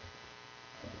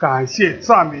感谢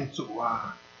赞美主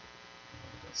啊！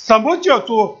什么叫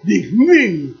做灵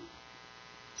律？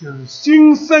就是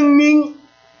新生命，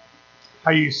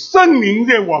还有圣灵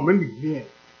在我们里面，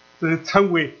这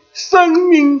称为生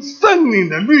命圣灵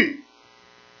的律。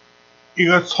一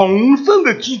个重生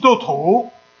的基督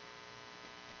徒，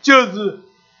就是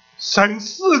神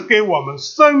赐给我们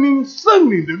生命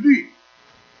圣灵的律。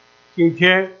今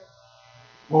天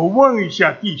我问一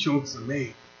下弟兄姊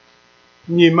妹，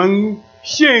你们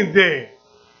现在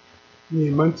你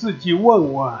们自己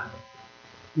问问，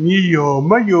你有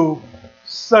没有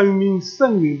生命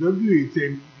圣灵的律在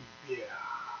你里边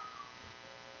啊？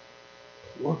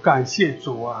我感谢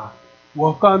主啊！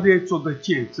我刚才做的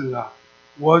见证啊，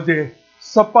我在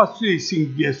18岁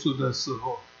信耶稣的时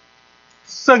候，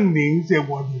圣灵在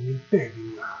我里面带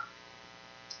领啊，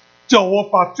叫我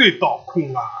把罪倒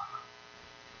空啊。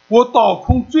我倒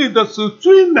空罪的时候，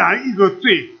最难一个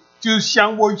罪就是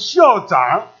向我校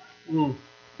长，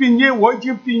并且我已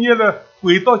经毕业了，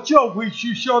回到教会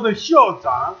学校的校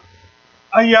长，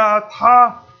哎呀，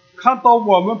他看到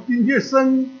我们毕业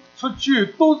生出去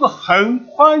都是很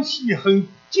欢喜、很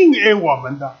敬爱我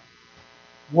们的，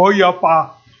我要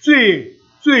把罪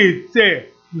再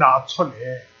拿出来。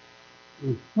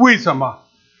为什么？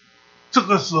这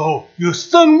个时候有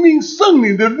生命圣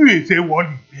灵的律在我里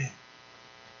面，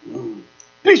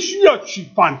必须要去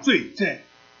犯罪债。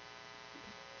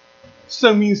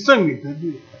生命圣灵的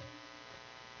律，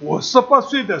我18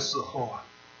岁的时候啊，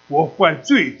我犯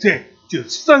罪债，就是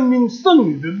生命圣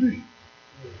灵的律。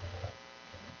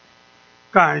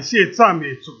感谢赞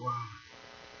美主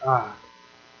啊！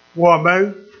我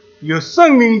们有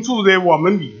圣灵住在我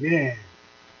们里面，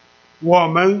我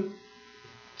们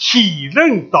体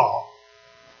认到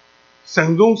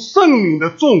神中圣灵的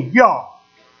重要，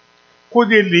或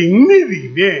者灵力里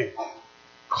面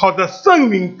靠着圣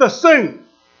灵得胜，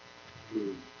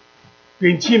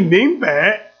并且明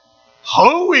白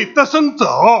何为得胜者，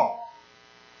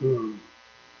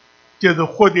就是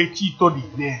活在基督里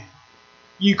面，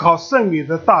依靠圣灵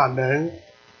的大能，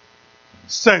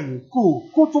胜过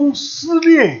各种试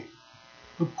炼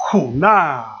和苦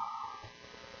难。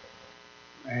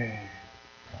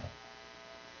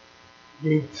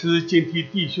因此今天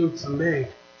弟兄姊妹，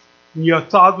你要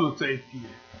抓住这一点。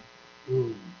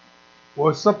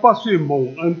我18岁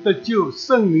蒙恩得救，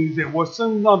圣灵在我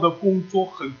身上的工作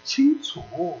很清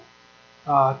楚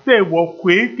啊，带我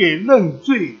悔改认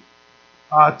罪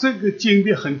啊，这个经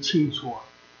历很清楚。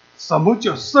什么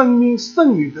叫生命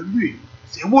圣灵的律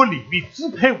在我里面支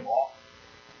配我，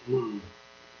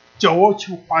叫我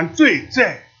去还罪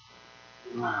债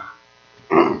啊！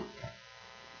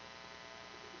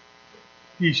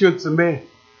弟兄姊妹，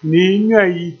你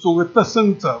愿意做个得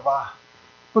胜者吧，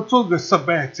不做个失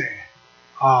败者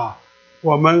啊！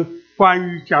我们关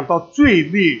于讲到罪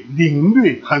律、灵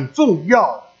律很重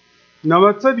要。那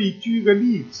么这里举个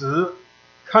例子，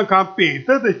看看彼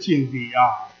得的经历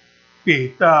啊。彼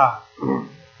得，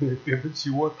对不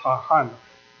起，我淌汗了，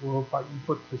我把衣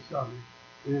服脱下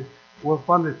来，我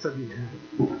放在这里。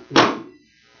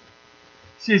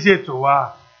谢谢主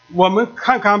啊！我们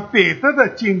看看彼得的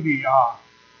经历啊。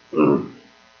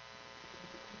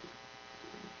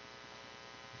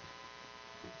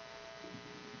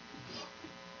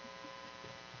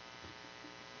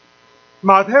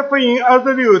马太福音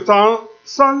26章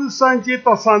33节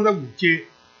到35节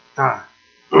啊。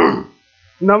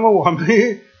那么我们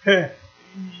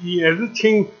也是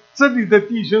请这里的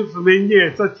弟兄姊妹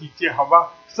念这几节，好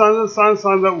吧？33、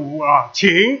35啊，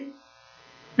请。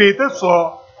彼得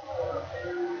说：“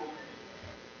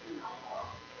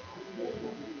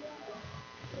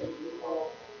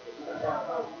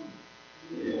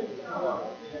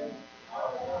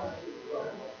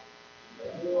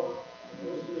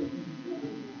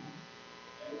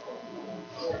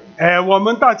我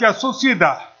们大家熟悉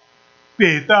的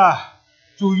彼得，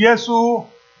主耶稣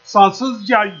上十字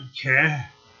架以前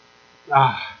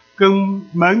啊，跟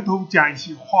门徒讲一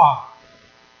些话。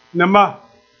那么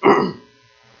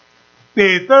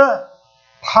彼得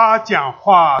他讲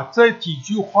话这几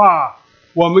句话，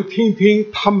我们听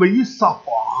听，他没有撒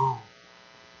谎，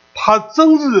他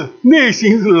真是内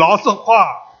心是老实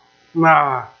话。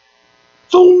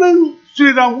众人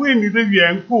虽然为你的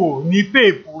缘故，你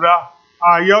被捕了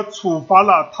啊，要处罚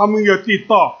了，他们要跌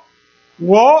倒。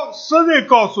我实在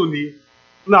告诉你，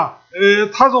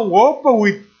他说我不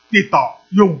会跌倒，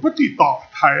永不跌倒。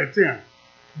他也这样，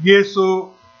耶稣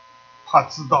他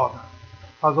知道的。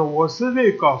他说我实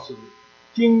在告诉你，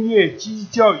今夜鸡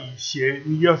叫以前，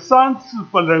你要3次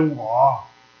不认我。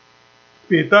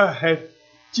彼得还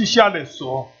接下来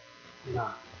说，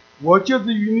我就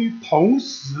是与你同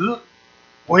时，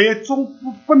我也终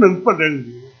不能不认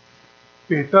你。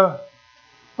彼得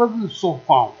不是说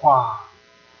谎话，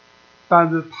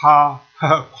但是他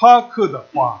夸口的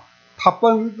话，他不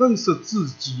认识自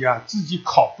己啊，自己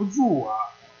靠不住啊。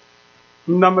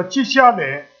那么接下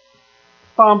来，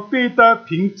当彼得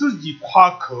凭自己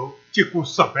夸口，结果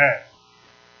失败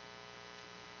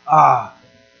啊，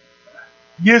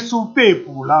耶稣被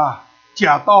捕了，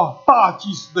讲到大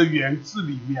祭司的园子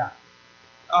里面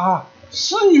啊，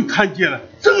侍女看见了，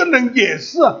这个人也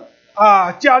是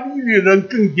加利利人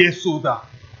跟耶稣的。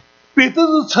彼得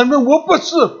是承认我不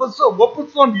是，我不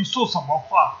知道你说什么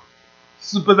话，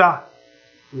是不是？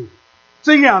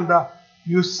这样的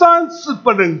有3次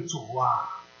不认主啊。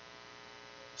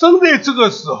正在这个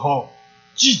时候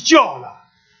鸡叫了，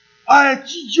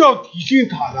鸡叫提醒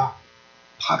他了。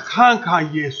他看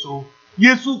看耶稣，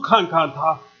耶稣看看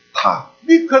他，他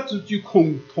立刻就去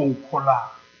痛哭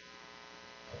了。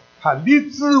他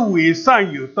立志为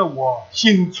善由得我，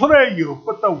行出来由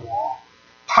不得我，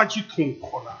他去痛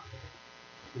哭了。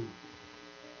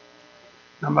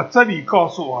那么这里告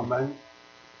诉我们，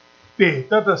彼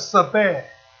得的失败，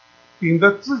凭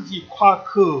着自己夸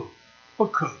口不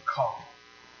可靠。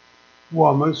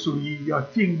我们属于要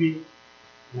经历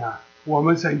我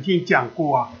们曾经讲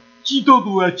过基督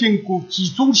徒要经过几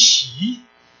种洗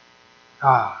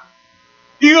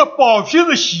一个宝血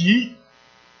的洗，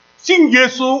信耶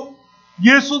稣，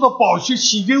耶稣的宝血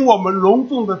洗净我们隆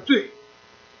重的罪。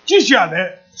接下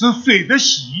来是水的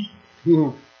洗，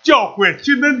教会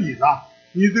接了你了，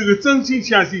你这个真心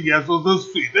相信耶稣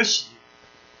是水的洗。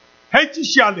还接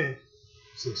下来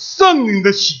是圣灵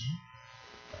的洗，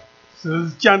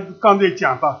是刚才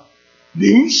讲到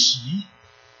灵洗。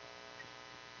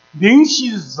灵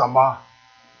洗是什么？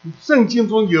圣经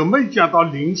中有没有讲到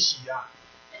灵洗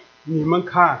你们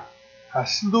看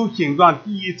使徒行传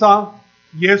第1章，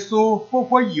耶稣复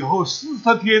活以后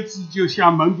40天之久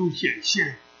向门徒显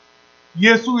现。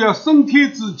耶稣要升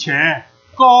天之前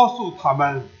告诉他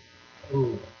们，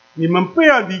你们不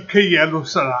要离开耶路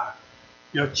撒冷，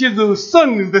要接受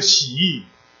圣灵的洗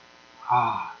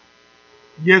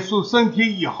耶稣升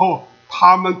天以后，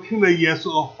他们听了耶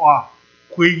稣的话，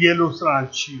回耶路撒冷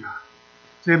去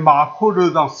在马可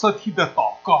楼上实体的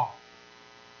祷告，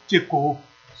结果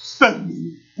圣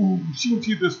灵5星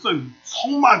期的圣灵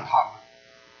充满他们，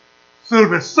受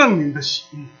了圣灵的洗。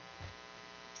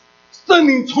圣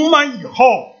灵充满以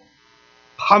后，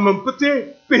他们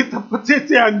彼得不再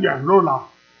这样软弱了。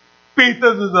彼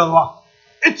得是什么？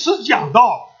一次讲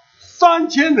到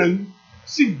3000人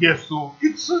信耶稣，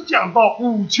一次讲到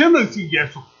5000人信耶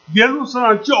稣，耶路撒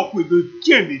冷教会都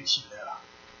建立起来了。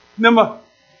那么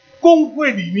公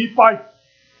会里面把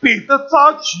彼得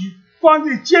抓去关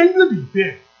在监狱里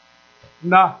边，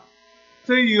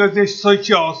这一个在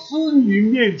小侍女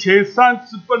面前3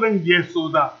次不认耶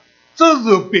稣的，这时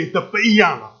候彼得不一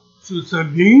样了，就是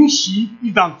灵洗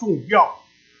非常重要，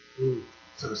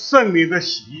是圣灵的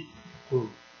洗，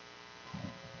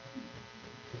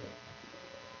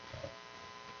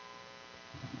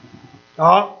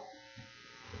好，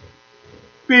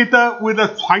彼得为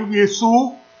了传耶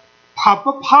稣，他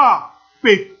不怕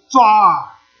被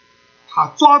抓，他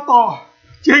抓到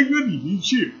监狱里面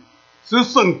去，是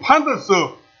审判的时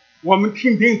候，我们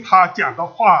听听他讲的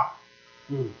话。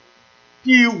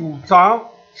第5章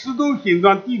使徒行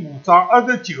传第5章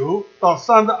29到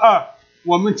32，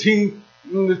我们请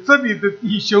这里的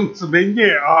弟兄姊妹念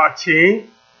啊，请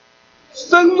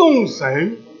尊重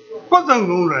神，不尊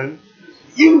重人，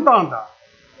应当的。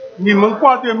你们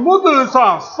挂在木头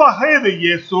上杀害的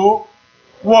耶稣，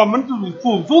我们都是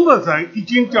祖宗的人已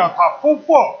经叫他复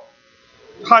活，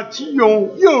他既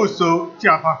用右手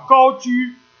将他高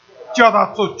举，叫他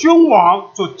做君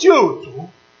王，做救主，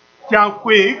将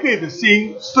悔改的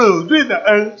心、受罪的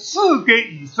恩赐给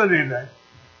以色列人。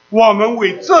我们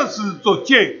为这事做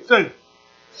见证，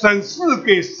神赐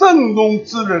给圣中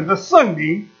之人的圣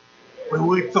灵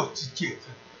为做之见证。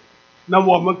那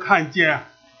我们看见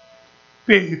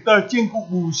彼得经过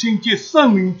五旬节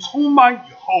圣灵充满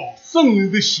以后，圣灵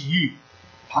的喜悦，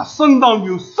他身上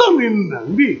有圣灵的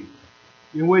能力。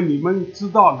因为你们知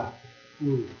道呢，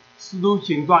使徒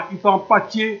行传1章8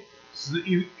节是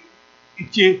一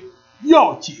节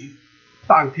要节，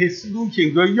打开使徒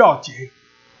行传要节，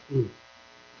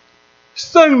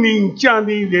圣灵降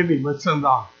临在你们身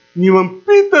上，你们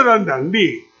必得了能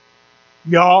力，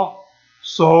要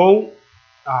从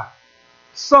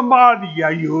撒玛利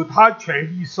亚、犹太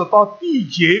全地直到地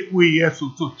极为耶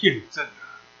稣做见证。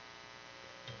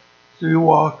所以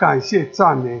我感谢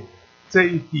赞美这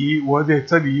一点，我在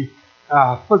这里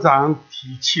不常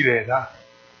提起来的。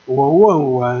我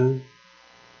问问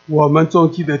我们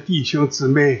中间的弟兄姊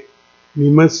妹，你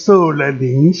们受了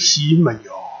灵洗没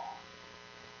有？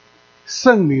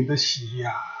圣灵的洗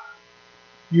呀，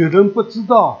有人不知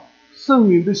道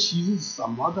圣灵的洗是什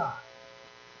么的。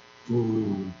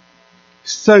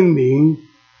圣灵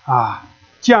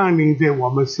降临在我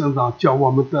们身上，叫我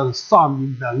们的上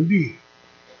面能力。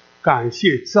感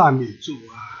谢赞美主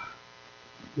啊！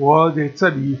我在这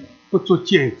里不做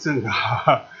见证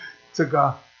这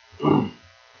个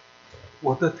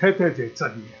我的太太在这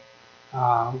里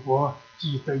我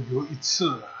记得有一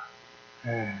次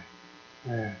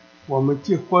我们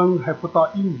结婚还不到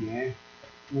1年，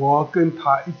我跟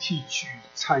她一起去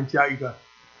参加一个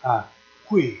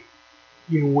会，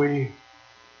因为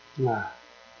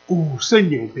50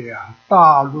年代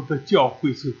大陆的教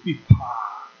会是被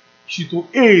怕，许多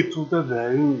爱主的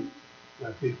人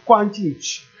被关进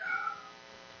去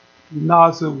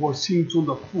那是我心中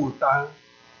的负担。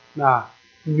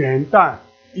元旦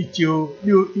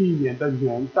1961年的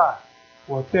元旦，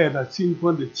我带了新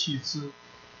婚的妻子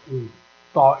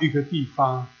到一个地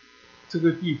方，这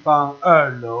个地方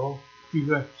2楼一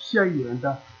个瞎眼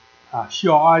的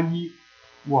小阿姨，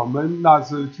我们那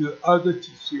时候就20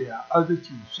几岁29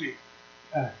岁，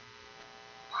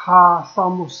她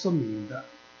双目失明的，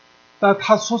但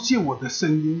她熟悉我的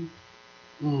声音，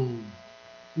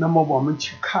那么我们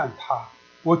去看她，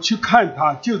我去看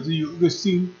她就是有一个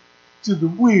心，就是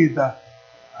为了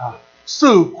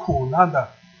受苦难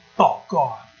的祷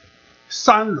告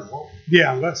3楼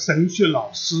2个神学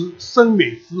老师，申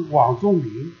美芝、王仲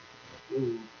明，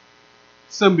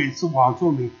申美芝、王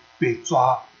仲明被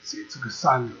抓在这个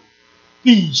3楼，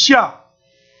底下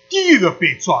第一个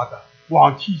被抓的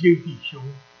王提兴弟兄，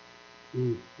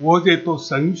我在读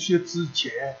神学之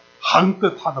前很得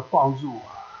他的帮助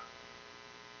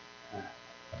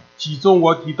其中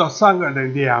我提到3个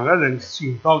人，2个人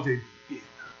殉道在里面，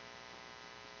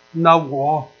那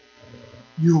我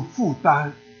有负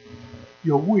担，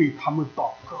有为他们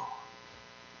祷告。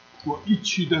我一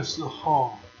去的时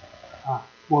候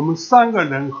我们3个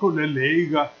人后来来一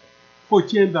个福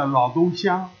建的老东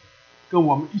乡跟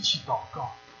我们一起祷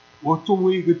告。我作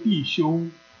为一个弟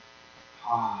兄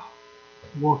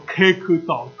我开口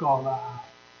祷告了，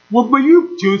我没有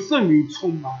求圣灵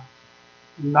充满，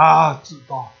哪知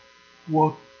道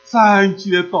我站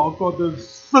起来祷告的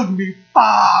圣灵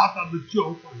大大的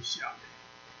浇灌下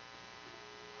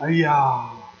来，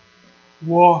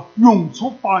我涌出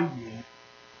方言。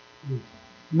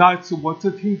那次我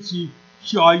只听见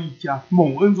小阿姨讲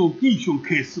蒙恩从弟兄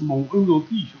开始，蒙恩从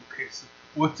弟兄开始，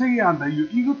我这样的有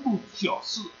1个多小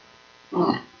时。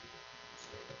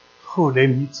后来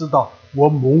你知道我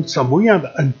蒙什么样的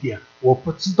恩典？我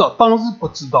不知道，当时不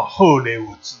知道，后来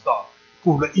我知道。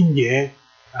过了1年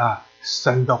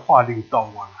神的话领到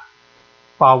我了，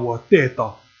把我带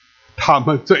到他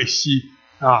们这些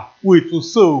为主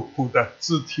受苦的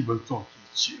肢体们中间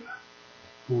去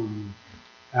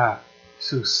了。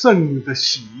是圣灵的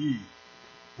喜悦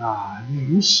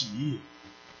灵喜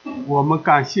悦。我们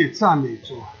感谢赞美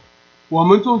主。我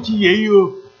们中间也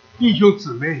有弟兄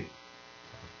姊妹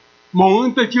蒙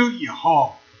恩得救以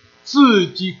后，自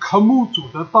己渴慕主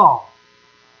的道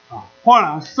忽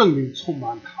然圣灵充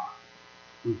满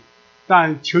他，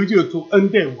但求主恩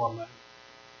待我们，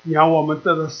让我们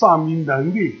得到上面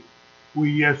能力，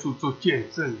为耶稣做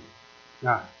见证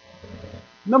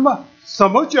那么什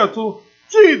么叫做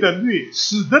罪的律，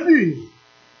死的律呢？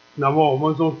那么我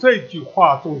们从这句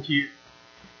话中间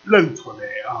认出来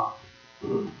啊。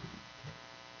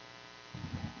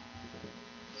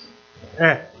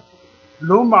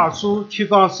罗马书7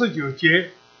章19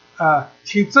节啊，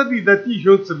请这里的弟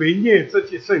兄姊妹念这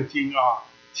些圣经啊，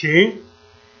请。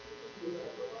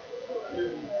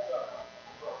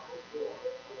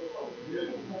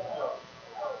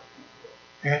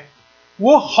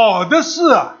我好的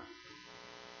事啊，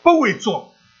不会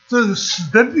做，这是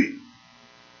死的律，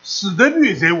死的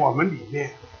律在我们里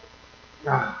面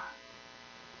啊。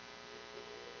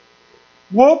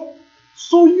我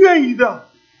所愿意的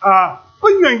啊，不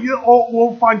愿意的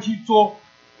我放弃做，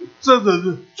这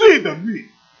是罪的律。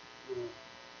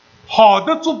好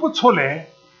的做不出来，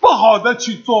不好的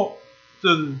去做，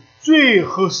这是罪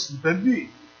和死的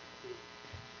律。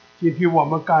今天我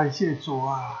们感谢主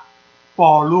啊，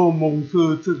保罗蒙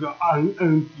受这个恩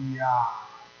典啊。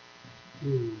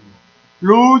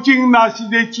如今那些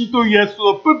在基督耶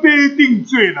稣不被定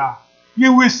罪了，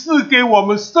因为赐给我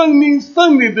们生命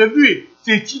的律，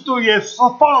在基督耶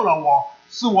稣放了我，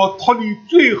使我脱离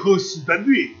罪和死的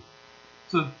律，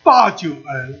是大救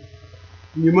恩。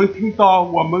你们听到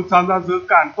我们常常是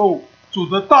感动，主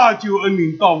的大救恩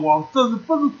临到我，这是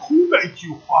不是空的一句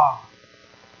话？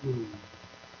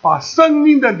把生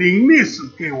命的灵力使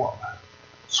给我们，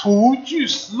除去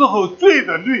死和罪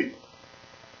的律。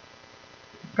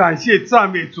感谢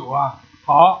赞美主啊！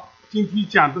好，今天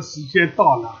讲的时间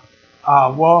到了啊，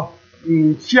我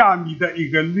下面的一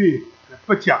个律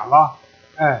不讲了，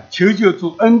求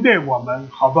主恩待我们，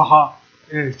好不好？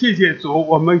谢谢主，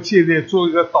我们现在做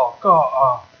一个祷告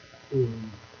啊。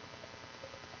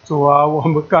主啊，我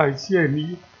们感谢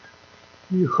你，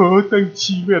你何等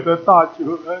奇妙的大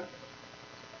救恩！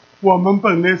我们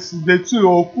本来是在罪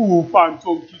恶过犯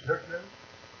中的人，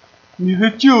你的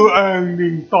救恩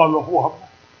临到了我们，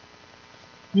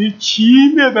你奇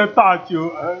妙的大救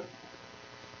恩，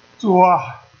主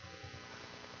啊，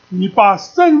你把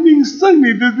生命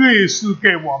的律赐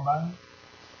给我们，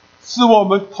使我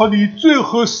们脱离罪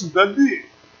和死的律。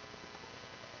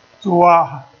主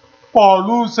啊，保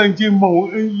罗曾经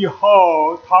蒙恩以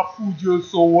后，他呼救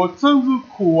说：“我真是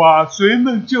苦啊！谁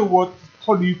能救我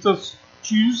脱离这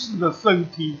居士的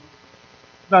身体？”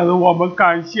但是我们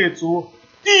感谢主，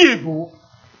第一步，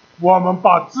我们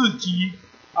把自己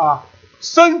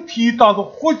身体当作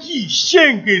活祭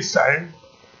献给神，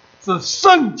是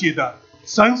圣洁的，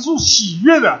神所喜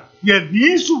悦的，也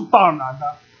理所当然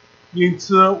的。因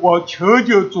此，我求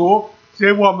主，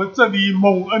在我们这里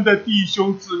蒙恩的弟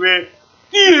兄姊妹，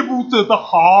第一步走得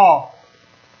好，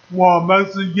我们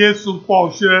是耶稣宝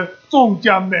血重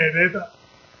价买来的，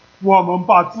我们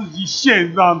把自己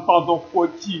献上当作活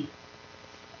祭。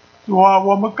主啊，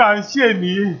我们感谢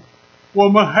你，我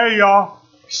们还要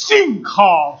信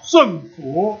靠顺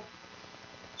服。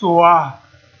主啊，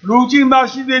如今那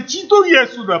些在基督耶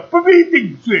稣的不被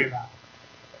定罪了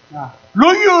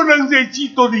若有人在基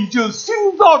督里，就是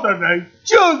新造的人，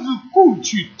就是过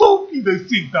去都变成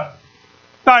新的。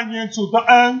但愿主的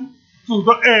恩、主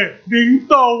的爱临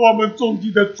到我们中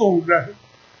间的众人，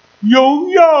荣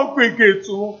耀归给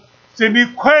主。在你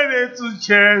快来之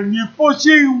前，你复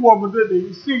兴我们的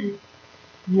灵性，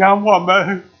让我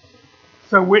们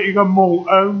成为一个蒙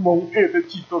恩蒙爱的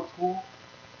基督徒。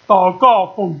祷告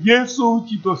奉耶稣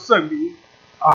基督圣名。